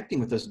started connecting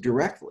with us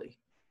directly.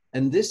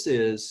 And this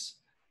is,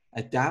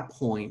 at that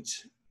point,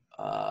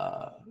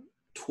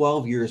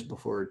 12 years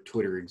before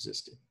Twitter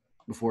existed,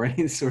 before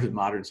any sort of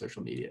modern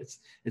social media.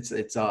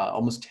 It's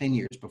almost 10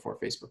 years before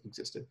Facebook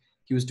existed.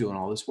 He was doing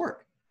all this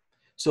work.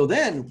 So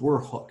then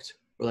we're hooked.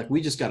 We're like, we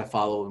just got to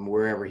follow him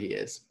wherever he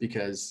is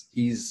because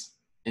he's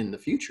in the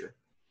future.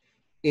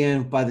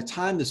 And by the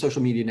time the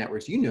social media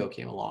networks,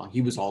 came along,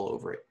 he was all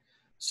over it.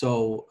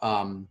 So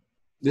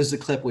this is a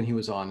clip when he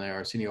was on the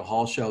Arsenio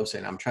Hall show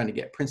saying, I'm trying to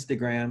get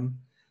Princegram.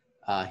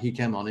 He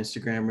came on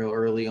Instagram real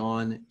early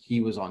on.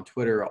 He was on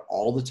Twitter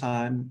all the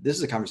time. This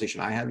is a conversation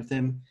I had with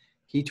him.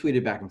 He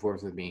tweeted back and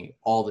forth with me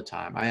all the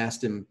time. I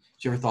asked him,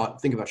 did you ever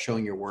think about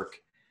showing your work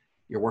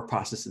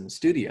process in the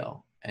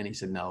studio? And he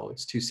said, no,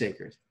 it's too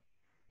sacred.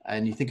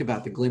 And you think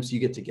about the glimpse you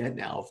get to get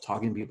now of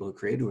talking to people who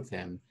created with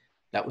him.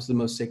 That was the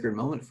most sacred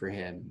moment for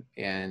him.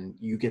 And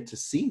you get to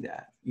see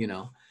that,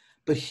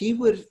 but he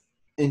would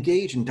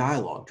engage in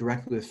dialogue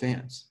directly with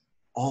fans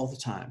all the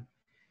time.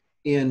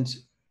 And,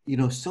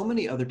 so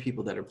many other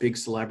people that are big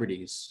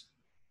celebrities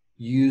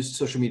use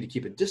social media to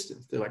keep a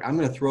distance. They're like, I'm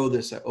going to throw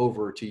this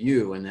over to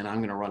you and then I'm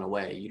going to run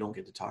away. You don't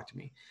get to talk to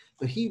me.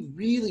 But he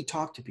really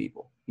talked to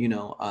people,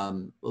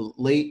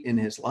 late in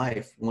his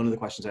life. One of the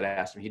questions that I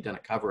asked him, he'd done a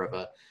cover of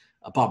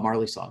a Bob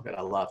Marley song that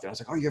I loved. And I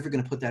was like, oh, are you ever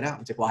going to put that out?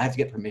 He's like, well, I have to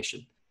get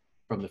permission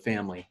from the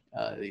family,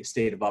 the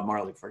estate of Bob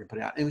Marley before I can put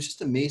it out. And it was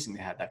just amazing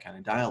to have that kind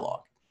of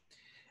dialogue.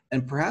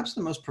 And perhaps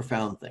the most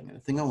profound thing, and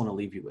the thing I want to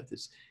leave you with,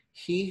 is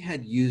he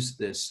had used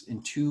this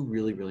in two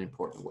really, really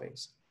important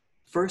ways.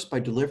 First, by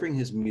delivering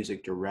his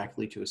music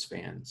directly to his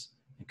fans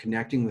and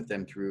connecting with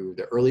them through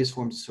the earliest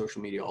forms of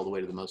social media all the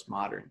way to the most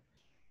modern.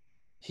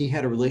 He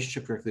had a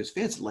relationship directly with his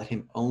fans that let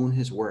him own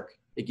his work.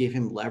 It gave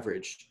him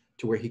leverage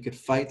to where he could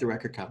fight the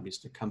record companies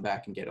to come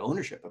back and get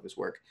ownership of his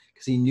work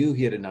because he knew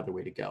he had another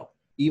way to go,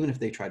 even if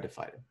they tried to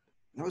fight him.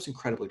 That was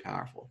incredibly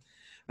powerful.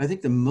 I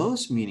think the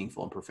most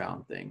meaningful and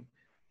profound thing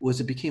was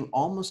it became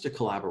almost a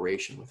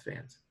collaboration with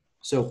fans.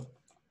 So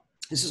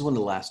this is one of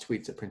the last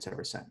tweets that Prince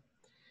ever sent.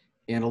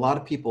 And a lot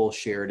of people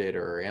shared it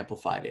or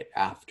amplified it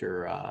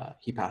after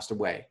he passed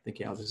away,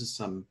 thinking, oh, this is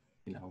some,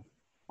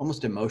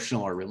 almost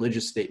emotional or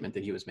religious statement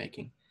that he was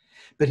making.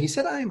 But he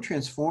said, I am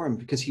transformed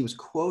because he was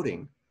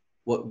quoting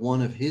what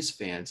one of his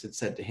fans had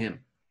said to him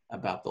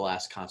about the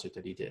last concert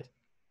that he did.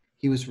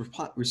 He was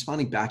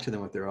responding back to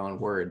them with their own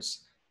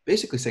words,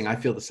 basically saying, I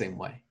feel the same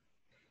way.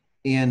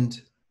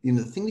 And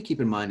the thing to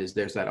keep in mind is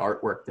there's that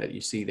artwork that you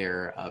see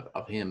there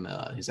of him,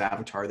 his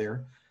avatar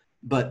there.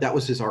 But that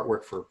was his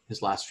artwork for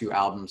his last few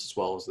albums, as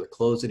well as the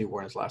clothes that he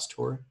wore in his last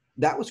tour.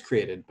 that was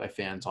created by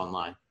fans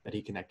online that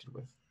he connected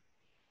with.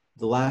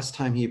 The last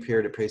time he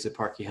appeared at Praise the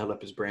Park, he held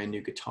up his brand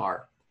new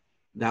guitar.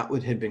 That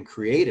would have been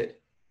created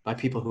by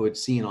people who had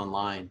seen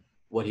online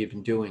what he had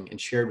been doing and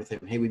shared with him,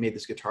 hey, we made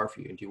this guitar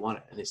for you, and do you want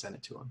it? And they sent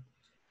it to him.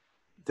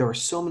 There are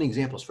so many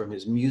examples, from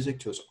his music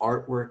to his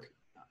artwork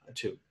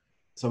to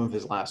some of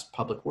his last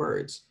public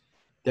words,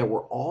 that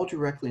were all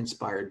directly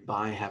inspired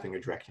by having a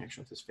direct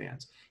connection with his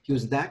fans. He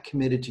was that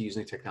committed to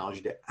using technology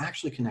to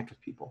actually connect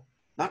with people,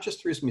 not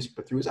just through his music,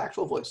 but through his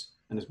actual voice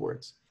and his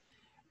words.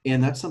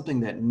 And that's something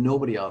that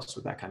nobody else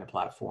with that kind of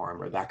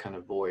platform or that kind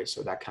of voice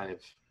or that kind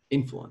of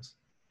influence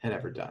had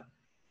ever done.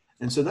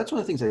 And so that's one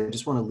of the things I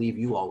just want to leave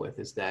you all with,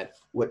 is that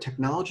what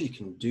technology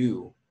can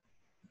do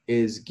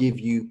is give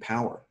you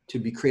power to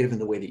be creative in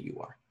the way that you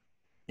are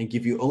and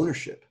give you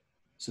ownership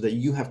so that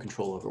you have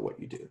control over what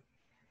you do.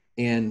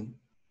 And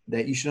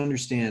that you should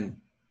understand,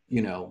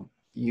 you know,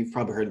 you've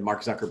probably heard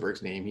Mark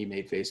Zuckerberg's name. He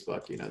made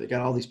Facebook. You know, they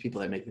got all these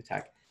people that make the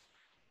tech.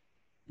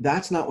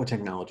 That's not what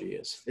technology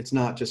is. It's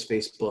not just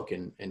Facebook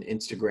and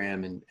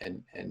Instagram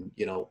and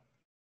you know,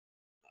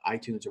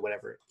 iTunes or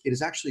whatever. It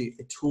is actually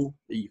a tool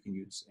that you can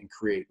use and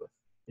create with.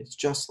 It's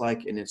just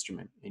like an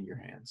instrument in your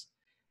hands.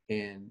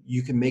 And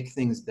you can make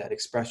things that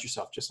express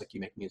yourself just like you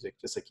make music,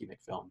 just like you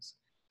make films.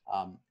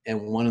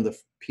 And one of the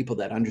people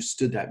that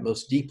understood that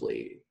most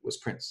deeply was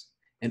Prince.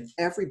 And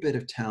every bit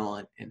of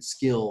talent and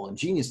skill and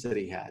genius that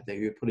he had, that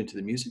he would put into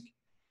the music,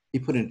 he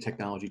put into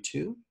technology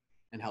too,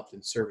 and helped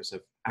in service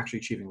of actually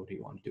achieving what he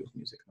wanted to do with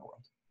music in the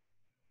world.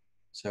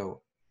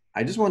 So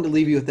I just wanted to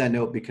leave you with that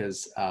note,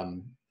 because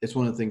it's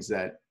one of the things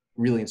that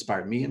really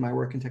inspired me in my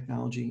work in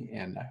technology.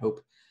 And I hope,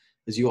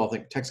 as you all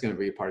think tech's going to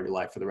be a part of your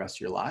life for the rest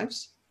of your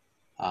lives,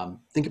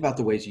 think about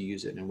the ways you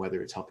use it and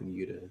whether it's helping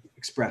you to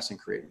express and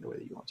create in the way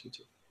that you want to.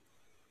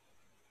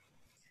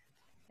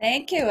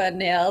 Thank you,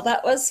 Anil.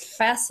 That was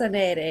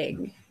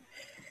fascinating.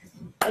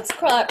 Let's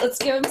clap. Let's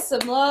give him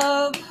some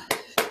love.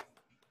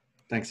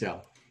 Thanks,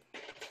 y'all.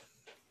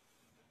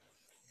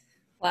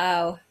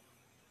 Wow.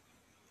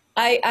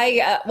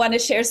 I want to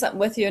share something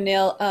with you,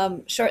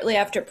 Anil. Shortly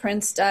after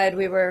Prince died,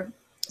 we were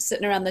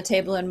sitting around the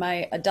table, and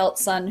my adult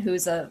son,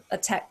 who's a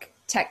tech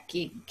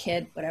geek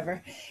kid,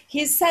 whatever,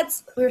 he said,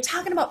 we were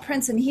talking about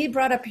Prince, and he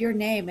brought up your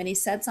name, and he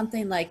said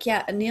something like,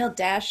 yeah, Anil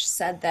Dash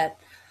said that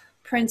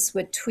Prince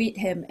would tweet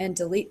him and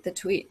delete the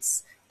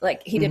tweets.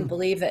 Like, he didn't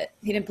believe it.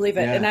 He didn't believe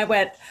it. Yeah. And I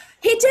went,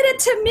 he did it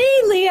to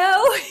me,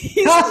 Leo.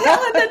 He's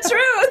telling the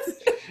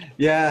truth.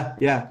 Yeah.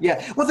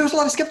 Well, there was a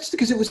lot of skepticism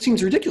because it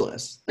seems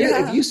ridiculous.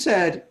 Yeah. If you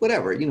said,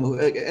 whatever, you know,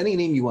 any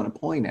name you want to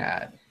point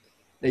at,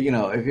 you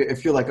know,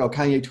 if you're like, oh,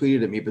 Kanye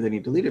tweeted at me, but then he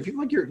deleted it,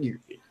 people are like, you're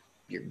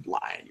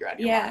lying. You're out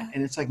of your mind.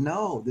 And it's like,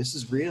 no, this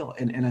is real.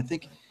 And I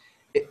think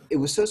it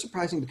was so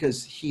surprising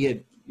because he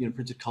had, you know,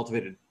 Prince had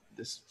cultivated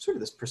this sort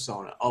of this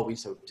persona. Oh,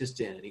 he's so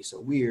distant and he's so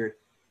weird.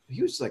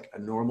 He was like a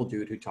normal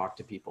dude who talked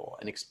to people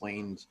and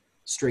explained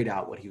straight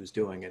out what he was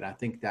doing. And I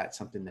think that's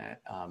something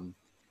that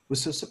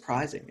was so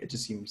surprising. It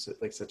just seems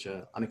like such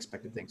an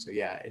unexpected thing. So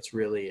yeah, it's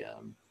really,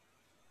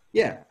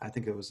 I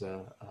think it was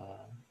a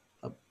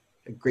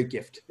great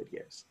gift that he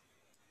gives.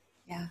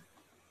 Yeah.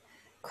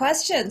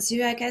 Questions?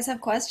 You guys have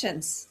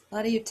questions? A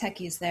lot of you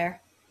techies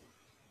there.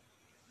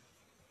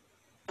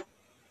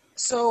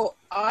 So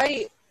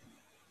I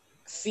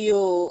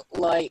feel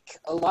like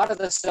a lot of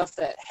the stuff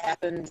that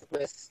happened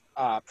with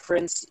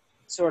Prince,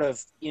 sort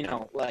of, you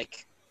know,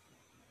 like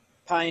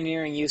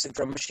pioneering use of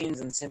drum machines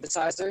and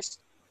synthesizers,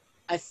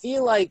 I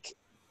feel like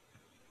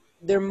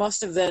there must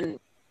have been,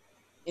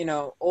 you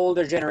know,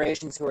 older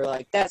generations who were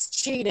like, that's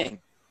cheating.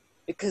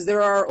 Because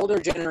there are older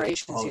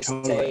generations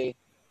who say,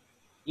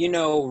 you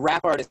know,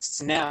 rap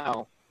artists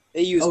now,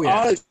 they use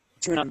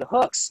auto-tune on the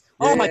hooks.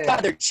 Yeah. Oh my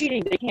God, they're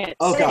cheating. They can't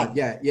sing. God,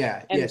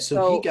 yeah.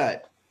 So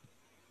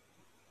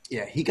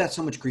he got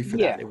so much grief for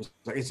that. It was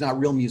like, it's not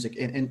real music.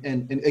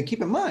 And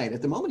keep in mind,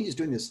 at the moment he's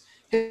doing this,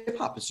 hip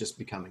hop is just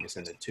becoming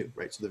ascendant too,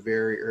 right? So the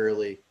very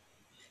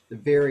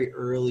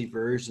early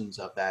versions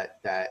of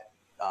that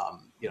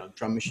you know,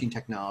 drum machine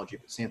technology,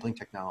 sampling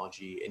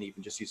technology, and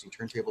even just using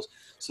turntables.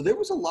 So there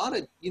was a lot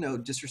of, you know,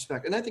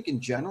 disrespect. And I think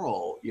in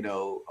general, you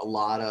know, a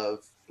lot of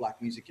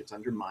Black music gets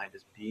undermined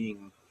as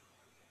being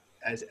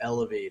as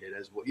elevated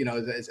as, you know,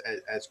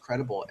 as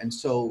credible. And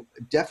so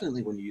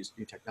definitely when you use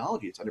new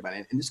technology, it's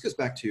undermined. And this goes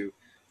back to,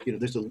 you know,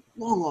 there's a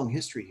long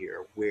history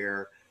here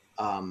where,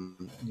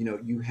 you know,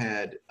 you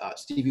had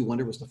Stevie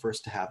Wonder was the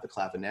first to have the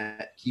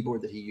clavinet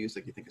keyboard that he used,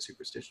 like you think of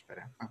Superstition,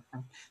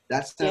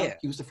 that's how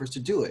he was the first to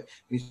do it.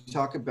 When you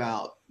talk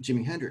about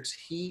Jimi Hendrix,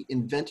 he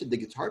invented the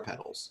guitar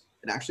pedals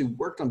and actually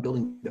worked on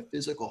building the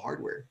physical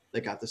hardware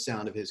that got the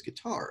sound of his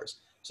guitars.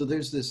 So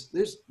there's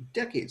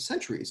decades,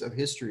 centuries of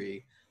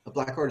history of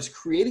Black artists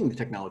creating the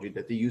technology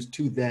that they use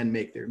to then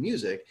make their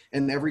music,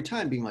 and every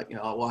time being like, you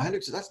know, well,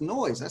 Hendrix, that's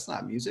noise, that's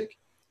not music,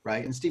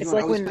 right? And Stevie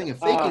Wonder, was playing a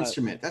fake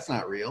instrument, that's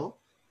not real.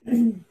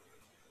 Same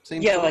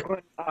like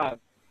when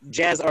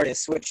jazz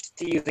artists switched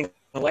to using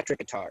electric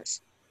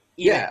guitars.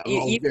 Even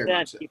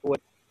that people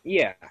would,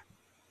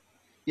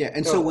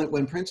 and so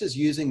when Prince is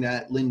using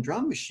that Linn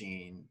drum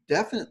machine,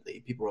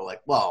 definitely people were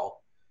like, well,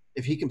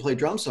 if he can play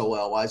drums so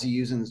well, why is he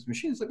using this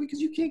machine? It's like, because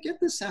you can't get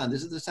this sound.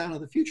 This is the sound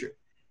of the future,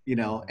 you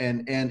know?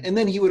 And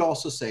then he would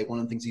also say, one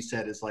of the things he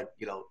said is like,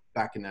 you know,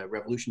 back in the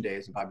Revolution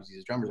days and Bobby's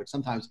used drummers, like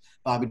sometimes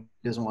Bobby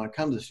doesn't want to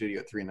come to the studio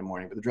at 3 a.m,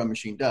 but the drum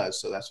machine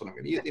does. So that's what I'm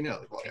going to use. You know,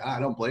 like, I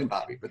don't blame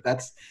Bobby, but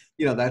that's,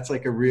 you know, that's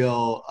like a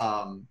real,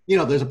 you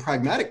know, there's a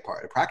pragmatic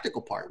part, a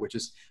practical part, which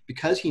is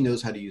because he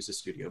knows how to use the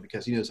studio,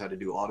 because he knows how to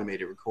do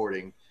automated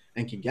recording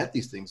and can get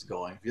these things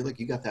going. If you're like,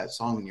 you got that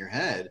song in your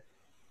head,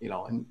 you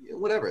know, and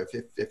whatever,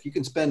 if you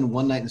can spend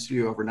one night in the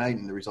studio overnight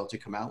and the results you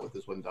come out with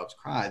is When Doves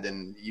Cry,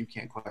 then you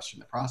can't question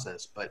the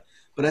process. But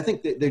I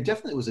think that there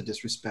definitely was a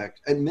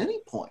disrespect at many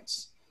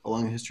points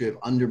along the history of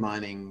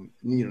undermining,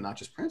 you know, not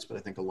just Prince, but I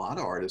think a lot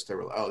of artists that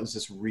were like, oh, is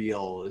this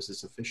real? Is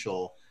this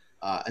official?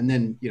 And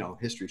then, you know,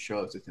 history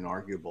shows it's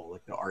inarguable,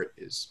 like the art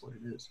is what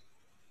it is.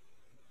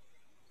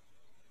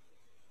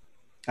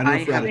 I don't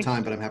know if we're out of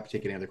time, but I'm happy to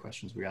take any other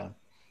questions we got.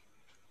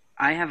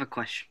 I have a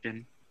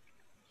question.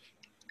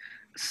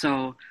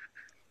 So,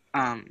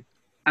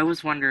 I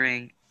was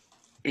wondering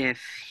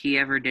if he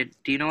ever did.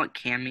 Do you know what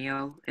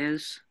Cameo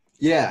is?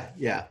 Yeah.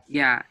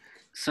 Yeah.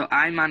 So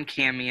I'm on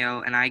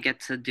Cameo, and I get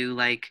to do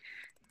like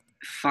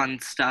fun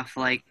stuff.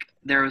 Like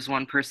there was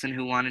one person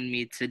who wanted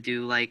me to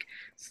do like,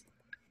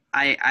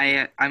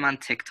 I'm on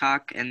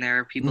TikTok, and there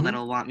are people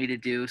that'll want me to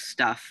do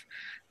stuff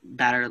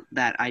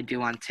that I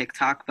do on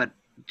TikTok, but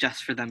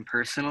just for them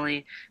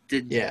personally.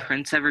 Did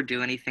Prince ever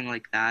do anything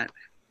like that?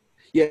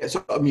 Yeah,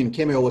 so I mean,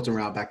 Cameo wasn't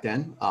around back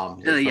then. It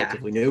was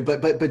relatively new,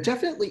 but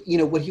definitely, you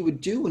know, what he would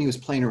do when he was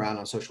playing around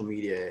on social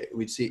media,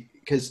 we'd see,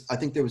 because I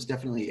think there was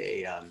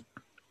definitely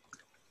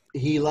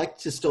he liked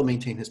to still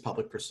maintain his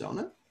public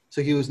persona,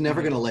 so he was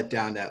never going to let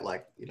down that,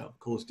 like, you know,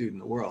 coolest dude in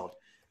the world.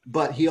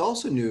 But he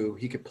also knew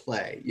he could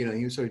play. You know,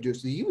 he would sort of do,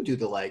 so he would do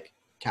the like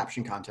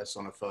caption contests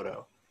on a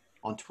photo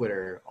on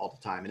Twitter all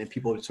the time, and then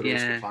people would sort of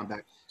respond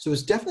back. So it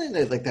was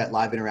definitely like that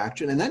live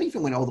interaction, and that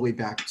even went all the way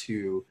back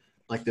to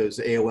like those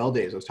AOL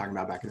days I was talking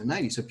about back in the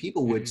 90s. So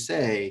people would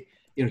say,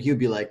 you know, he would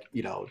be like,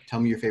 you know, tell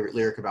me your favorite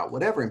lyric about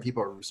whatever, and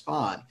people would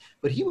respond.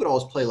 But he would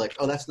always play like,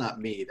 oh, that's not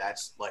me.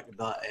 That's like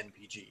the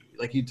NPG.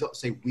 Like he'd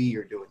say, we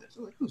are doing this.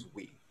 I'm like, who's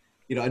we?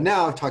 You know, and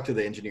now I've talked to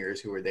the engineers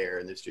who were there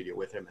in the studio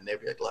with him, and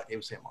they'd be like, look, it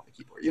was him on the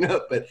keyboard, you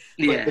know? But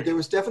there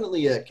was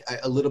definitely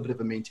a little bit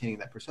of a maintaining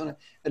that persona.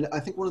 And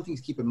I think one of the things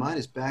to keep in mind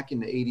is back in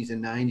the 80s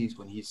and 90s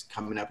when he's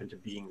coming up into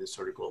being this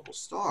sort of global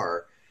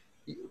star,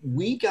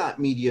 we got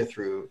media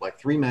through like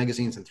 3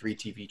 magazines and 3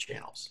 TV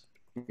channels.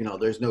 You know,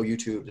 there's no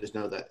YouTube, there's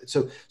no that.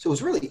 So it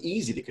was really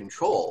easy to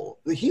control.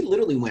 He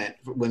literally went,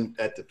 when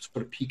at the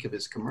sort of peak of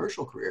his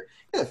commercial career,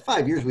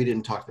 5 years we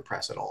didn't talk to the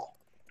press at all.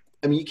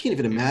 I mean, you can't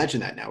even imagine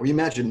that now. We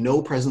imagine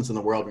no presence in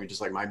the world where you're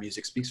just like, my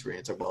music speaks for you.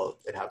 It's like, well,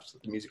 it happens,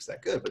 the music's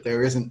that good, but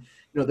there isn't,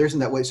 you know, there isn't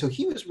that way. So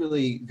he was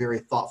really very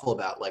thoughtful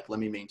about like,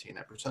 let me maintain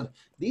that persona.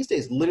 These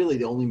days, literally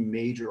the only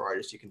major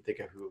artist you can think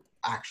of who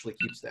actually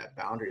keeps that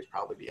boundary is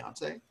probably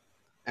Beyonce.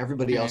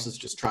 Everybody else is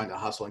just trying to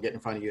hustle and get in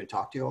front of you and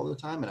talk to you all the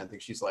time. And I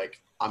think she's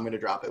like, I'm going to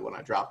drop it when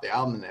I drop the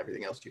album, and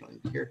everything else you don't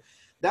need to hear.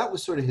 That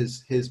was sort of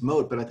his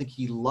mode. But I think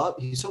he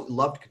loved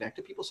to connect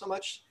to people so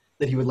much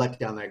that he would let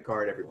down that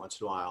guard every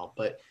once in a while.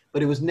 But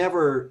it was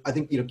never, I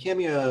think, you know,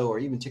 Cameo or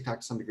even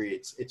TikTok to some degree,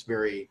 it's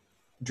very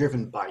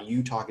driven by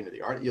you talking to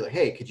the artist. You're like,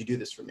 hey, could you do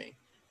this for me?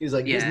 He's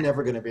like, he's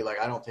never going to be like,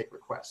 I don't take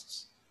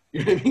requests.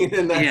 You know what I mean?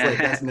 And that's like,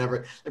 that's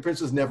never, the Prince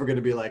was never going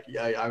to be like,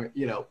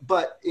 you know,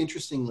 but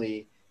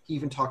interestingly, he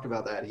even talked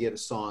about that. He had a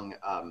song,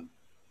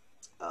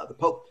 The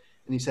Pope,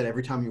 and he said,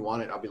 every time you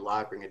want it, I'll be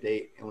live, bring a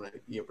date, and when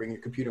bring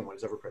your computer, and when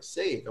it's ever press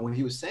save. And what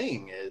he was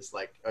saying is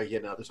like, he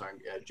had another song,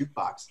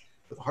 Jukebox,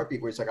 with a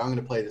heartbeat, where he's like, I'm going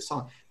to play this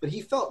song. But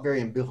he felt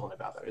very ambivalent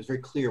about that. It was very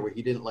clear where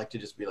he didn't like to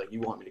just be like, you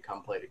want me to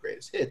come play the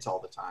greatest hits all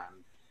the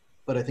time.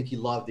 But I think he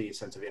loved the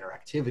sense of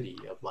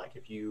interactivity of like,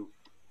 if you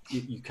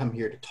come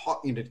here to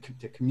talk, you know,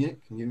 to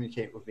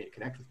communicate with me, to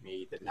connect with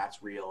me, then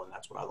that's real, and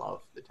that's what I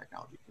love the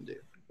technology can do.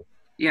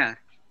 Yeah.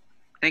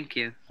 Thank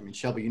you. I mean,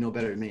 Shelby, you know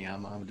better than me.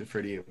 I'm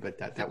defer to you, but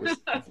that was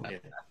definitely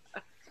it.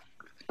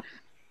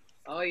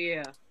 Oh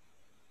yeah.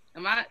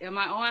 Am I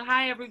on?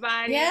 Hi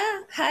everybody. Yeah.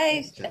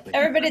 Hi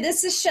everybody.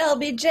 This is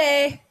Shelby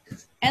J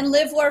and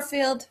Liv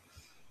Warfield.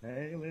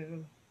 Hey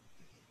Liv.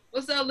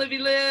 What's up, Livy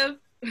Liv?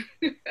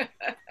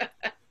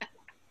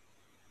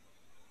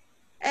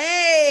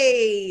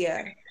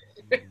 Hey.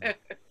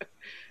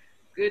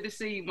 Good to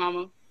see you,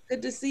 Mama.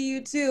 Good to see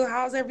you too.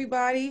 How's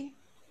everybody?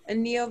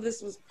 Anil,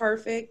 this was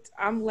perfect.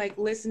 I'm like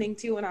listening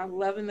to and I'm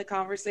loving the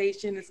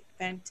conversation. It's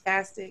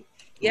fantastic.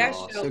 Yes,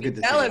 oh, Shelby, so good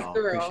to tell see us, y'all.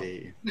 girl.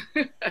 Appreciate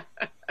you.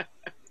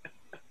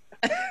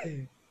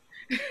 I'm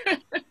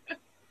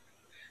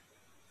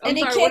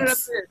Any sorry,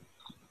 kids?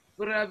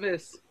 What did I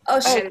miss? Oh,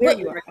 there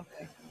you are.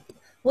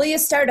 Will you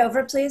start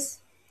over, please,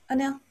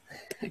 Anil?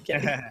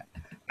 Okay.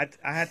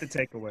 I had the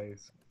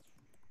takeaways.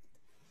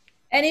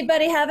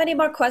 Anybody have any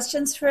more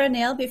questions for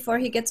Anil before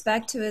he gets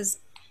back to his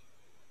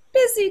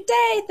busy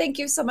day? Thank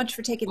you so much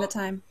for taking the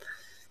time.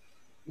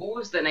 What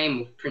was the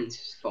name of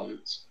Prince's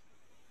font?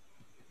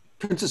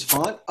 Prince's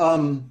font?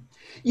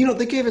 You know,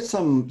 they gave it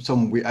some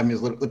weird. I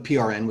mean, the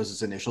PRN was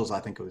his initials. I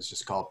think it was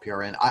just called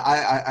PRN.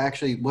 I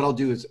actually, what I'll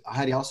do is,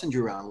 Heidi, I'll send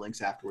you around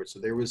links afterwards. So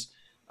there was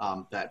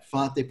that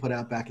font they put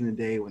out back in the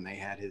day when they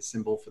had his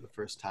symbol for the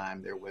first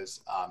time. There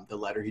was the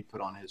letter he'd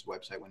put on his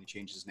website when he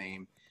changed his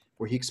name,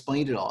 where he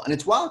explained it all. And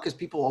it's wild because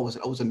people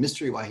always a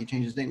mystery why he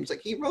changed his name. It's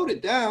like he wrote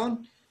it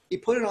down, he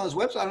put it on his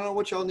website. I don't know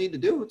what y'all need to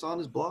do. It's on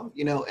his blog,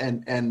 you know.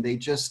 And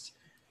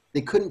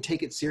they couldn't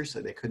take it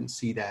seriously. They couldn't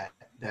see that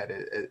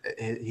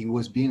he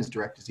was being as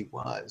direct as he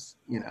was,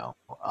 you know,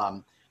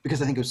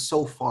 because I think it was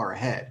so far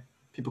ahead.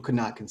 People could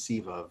not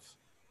conceive of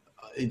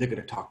they're going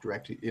to talk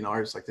directly, you know,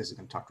 artists like this is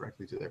going to talk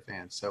directly to their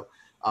fans. So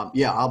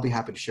yeah, I'll be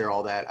happy to share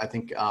all that. I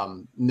think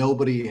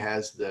nobody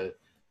has the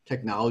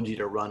technology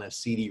to run a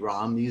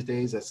CD-ROM these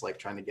days. That's like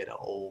trying to get an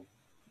old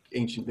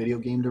ancient video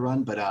game to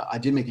run. But I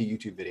did make a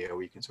YouTube video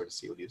where you can sort of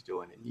see what he was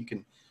doing, and you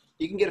can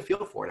get a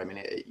feel for it. I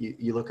mean,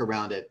 you look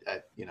around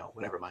at you know,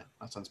 whatever, my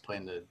son's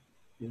playing the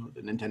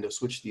Nintendo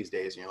Switch these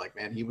days, and you're like,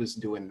 man, he was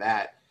doing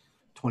that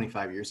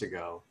 25 years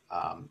ago.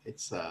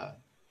 It's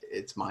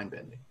mind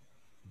bending.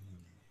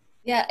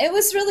 Yeah, it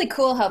was really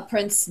cool how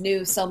Prince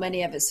knew so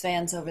many of his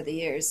fans over the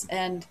years.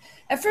 And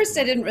at first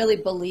I didn't really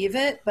believe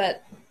it,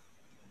 but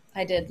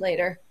I did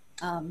later.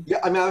 Yeah,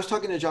 I mean, I was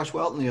talking to Josh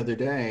Welton the other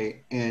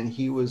day, and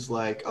he was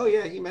like, oh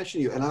yeah, he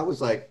mentioned you. And I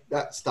was like,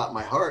 that stopped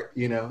my heart,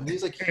 you know. And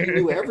he's like, he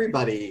knew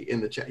everybody in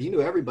the chat. He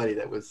knew everybody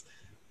that was,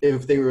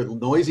 if they were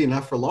noisy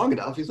enough for long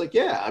enough. He's like,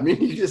 yeah, I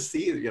mean, you just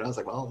see, you know. I was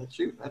like, well,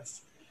 shoot,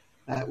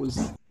 that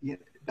was, you know,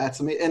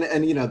 that's amazing.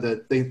 And you know,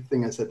 the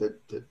thing I said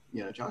to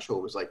you know, Joshua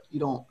was like, you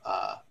don't,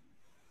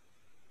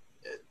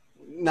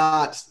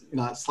 not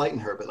slighting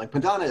her, but like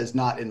Madonna is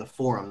not in the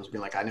forums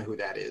being like, I know who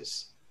that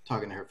is,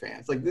 talking to her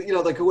fans. Like, you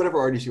know, like whatever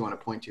artist you want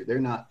to point to, they're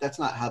not, that's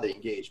not how they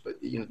engage.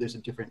 But you know, there's a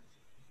different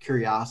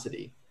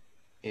curiosity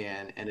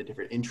and a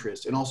different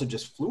interest, and also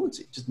just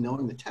fluency, just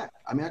knowing the tech.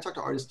 I mean, I talked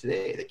to artists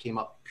today that came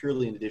up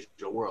purely in the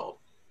digital world,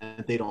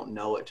 and they don't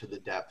know it to the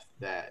depth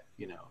that,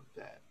 you know,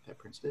 that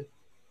Prince did.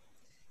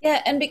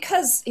 Yeah, and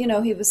because, you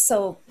know, he was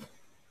so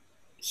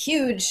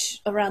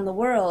huge around the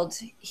world,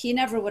 he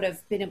never would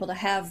have been able to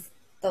have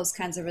those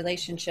kinds of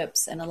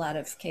relationships in a lot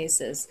of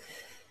cases.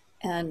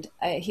 And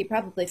he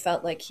probably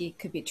felt like he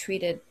could be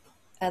treated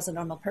as a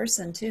normal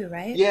person too,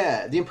 right?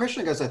 Yeah, the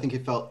impression I guess, I think he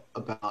felt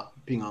about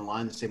being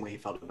online the same way he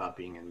felt about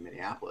being in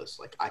Minneapolis.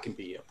 Like, I can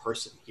be a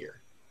person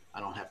here. I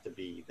don't have to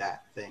be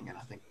that thing. And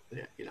I think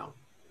that, you know,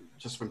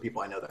 just from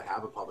people I know that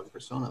have a public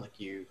persona like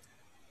you,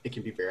 it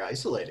can be very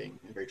isolating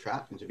and very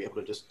trapped. And to be able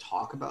to just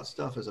talk about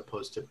stuff as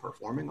opposed to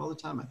performing all the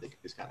time, I think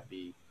it's got to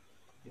be,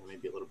 you know,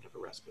 maybe a little bit of a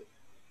respite.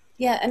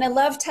 Yeah, and I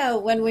loved how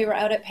when we were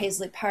out at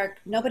Paisley Park,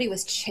 nobody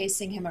was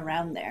chasing him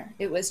around there.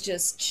 It was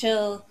just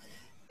chill.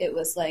 It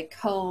was like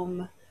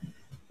home.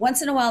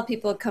 Once in a while,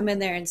 people would come in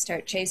there and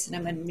start chasing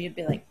him, and you'd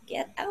be like,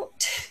 get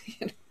out.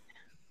 You know?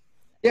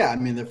 Yeah, I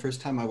mean, the first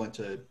time I went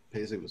to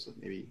Paisley was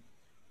maybe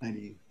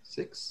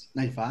 96,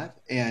 95.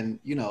 And,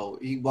 you know,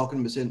 he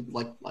welcomed us in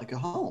like a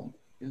home.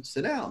 You know,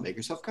 sit down, make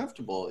yourself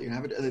comfortable. You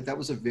know, that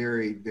was a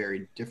very,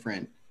 very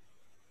different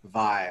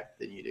vibe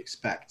than you'd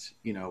expect,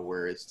 you know,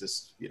 where it's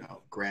this, you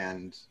know,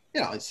 grand,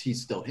 you know,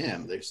 he's still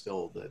him. There's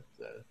still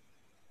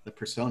the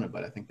persona,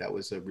 but I think that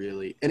was a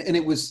really, and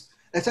it was,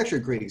 that's actually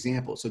a great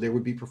example. So there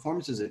would be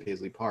performances at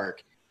Paisley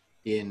Park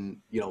in,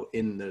 you know,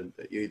 in the,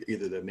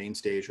 either the main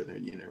stage or the,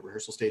 you know,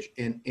 rehearsal stage.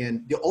 And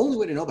the only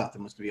way to know about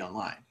them was to be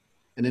online.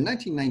 And in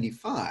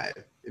 1995,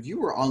 if you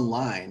were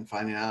online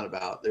finding out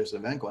about there's an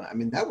event going on, I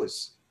mean, that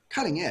was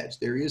cutting edge.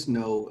 There is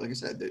no, like I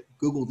said,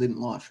 Google didn't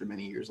launch for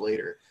many years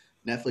later.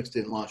 Netflix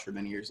didn't launch for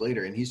many years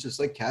later. And he's just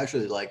like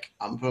casually like,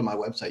 I'm putting my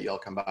website, y'all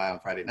come by on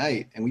Friday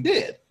night. And we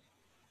did.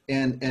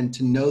 And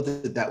to know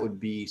that that would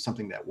be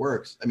something that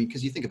works. I mean,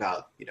 because you think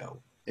about, you know,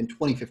 in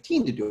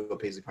 2015 to do a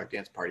Paisley Park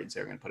dance party and say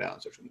we're going to put it out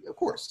on social media. Of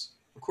course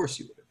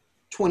you would.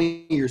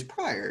 20 years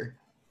prior,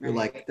 you're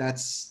like,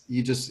 that's,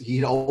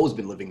 he'd always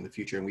been living in the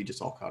future, and we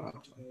just all caught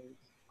up to him.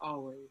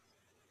 Always.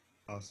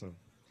 Awesome.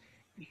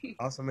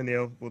 Awesome,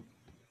 Anil. Well,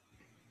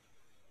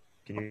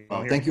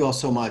 thank you all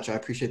so much. I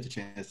appreciate the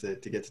chance to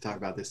get to talk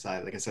about this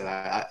side. Like I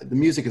said, the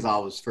music is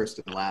always first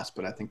and last,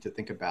 but I think to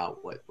think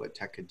about what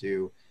tech could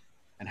do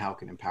and how it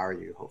can empower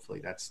you, hopefully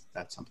that's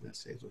something that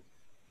stays with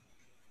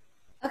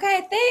you.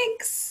 Okay,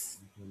 thanks.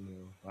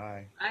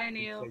 Bye. Bye,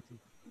 Anil.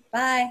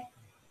 Bye.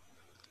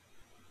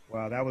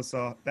 Wow, that was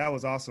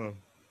awesome.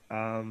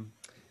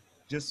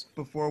 Just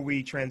before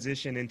we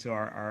transition into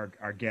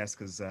our guests,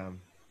 because I'm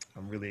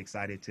really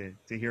excited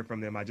to hear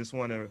from them, I just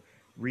want to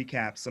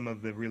recap some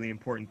of the really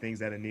important things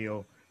that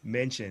Anil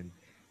mentioned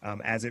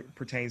as it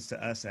pertains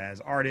to us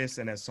as artists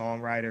and as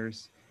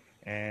songwriters.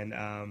 And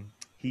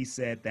he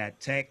said that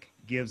tech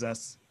gives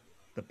us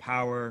the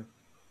power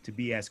to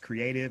be as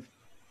creative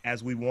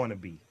as we want to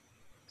be.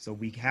 So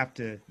we have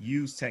to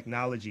use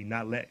technology,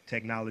 not let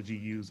technology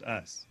use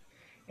us.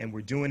 And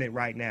we're doing it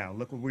right now.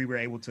 Look what we were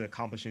able to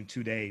accomplish in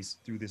 2 days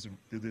through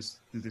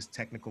this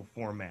technical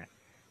format.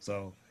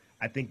 So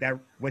I think that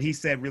what he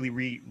said really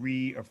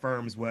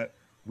reaffirms what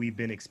we've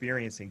been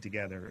experiencing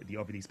together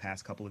over these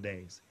past couple of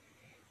days.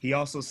 He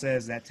also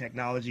says that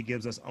technology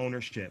gives us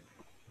ownership.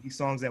 These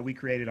songs that we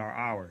created are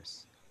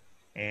ours,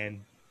 and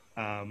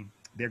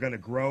they're going to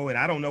grow. And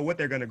I don't know what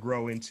they're going to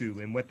grow into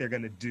and what they're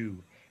going to do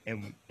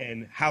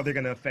and how they're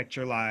going to affect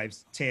your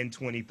lives 10,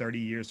 20, 30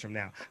 years from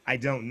now. I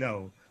don't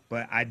know,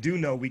 but I do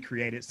know we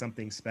created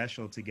something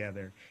special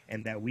together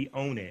and that we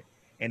own it.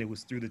 And it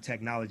was through the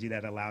technology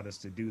that allowed us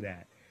to do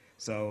that.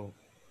 So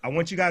I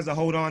want you guys to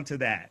hold on to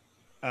that,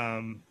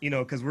 you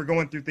know, because we're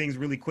going through things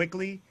really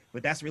quickly,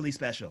 but that's really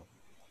special.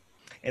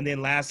 And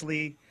then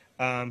lastly,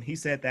 he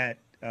said that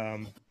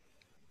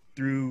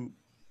through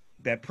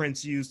that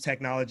Prince used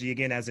technology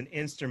again as an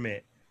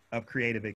instrument of creative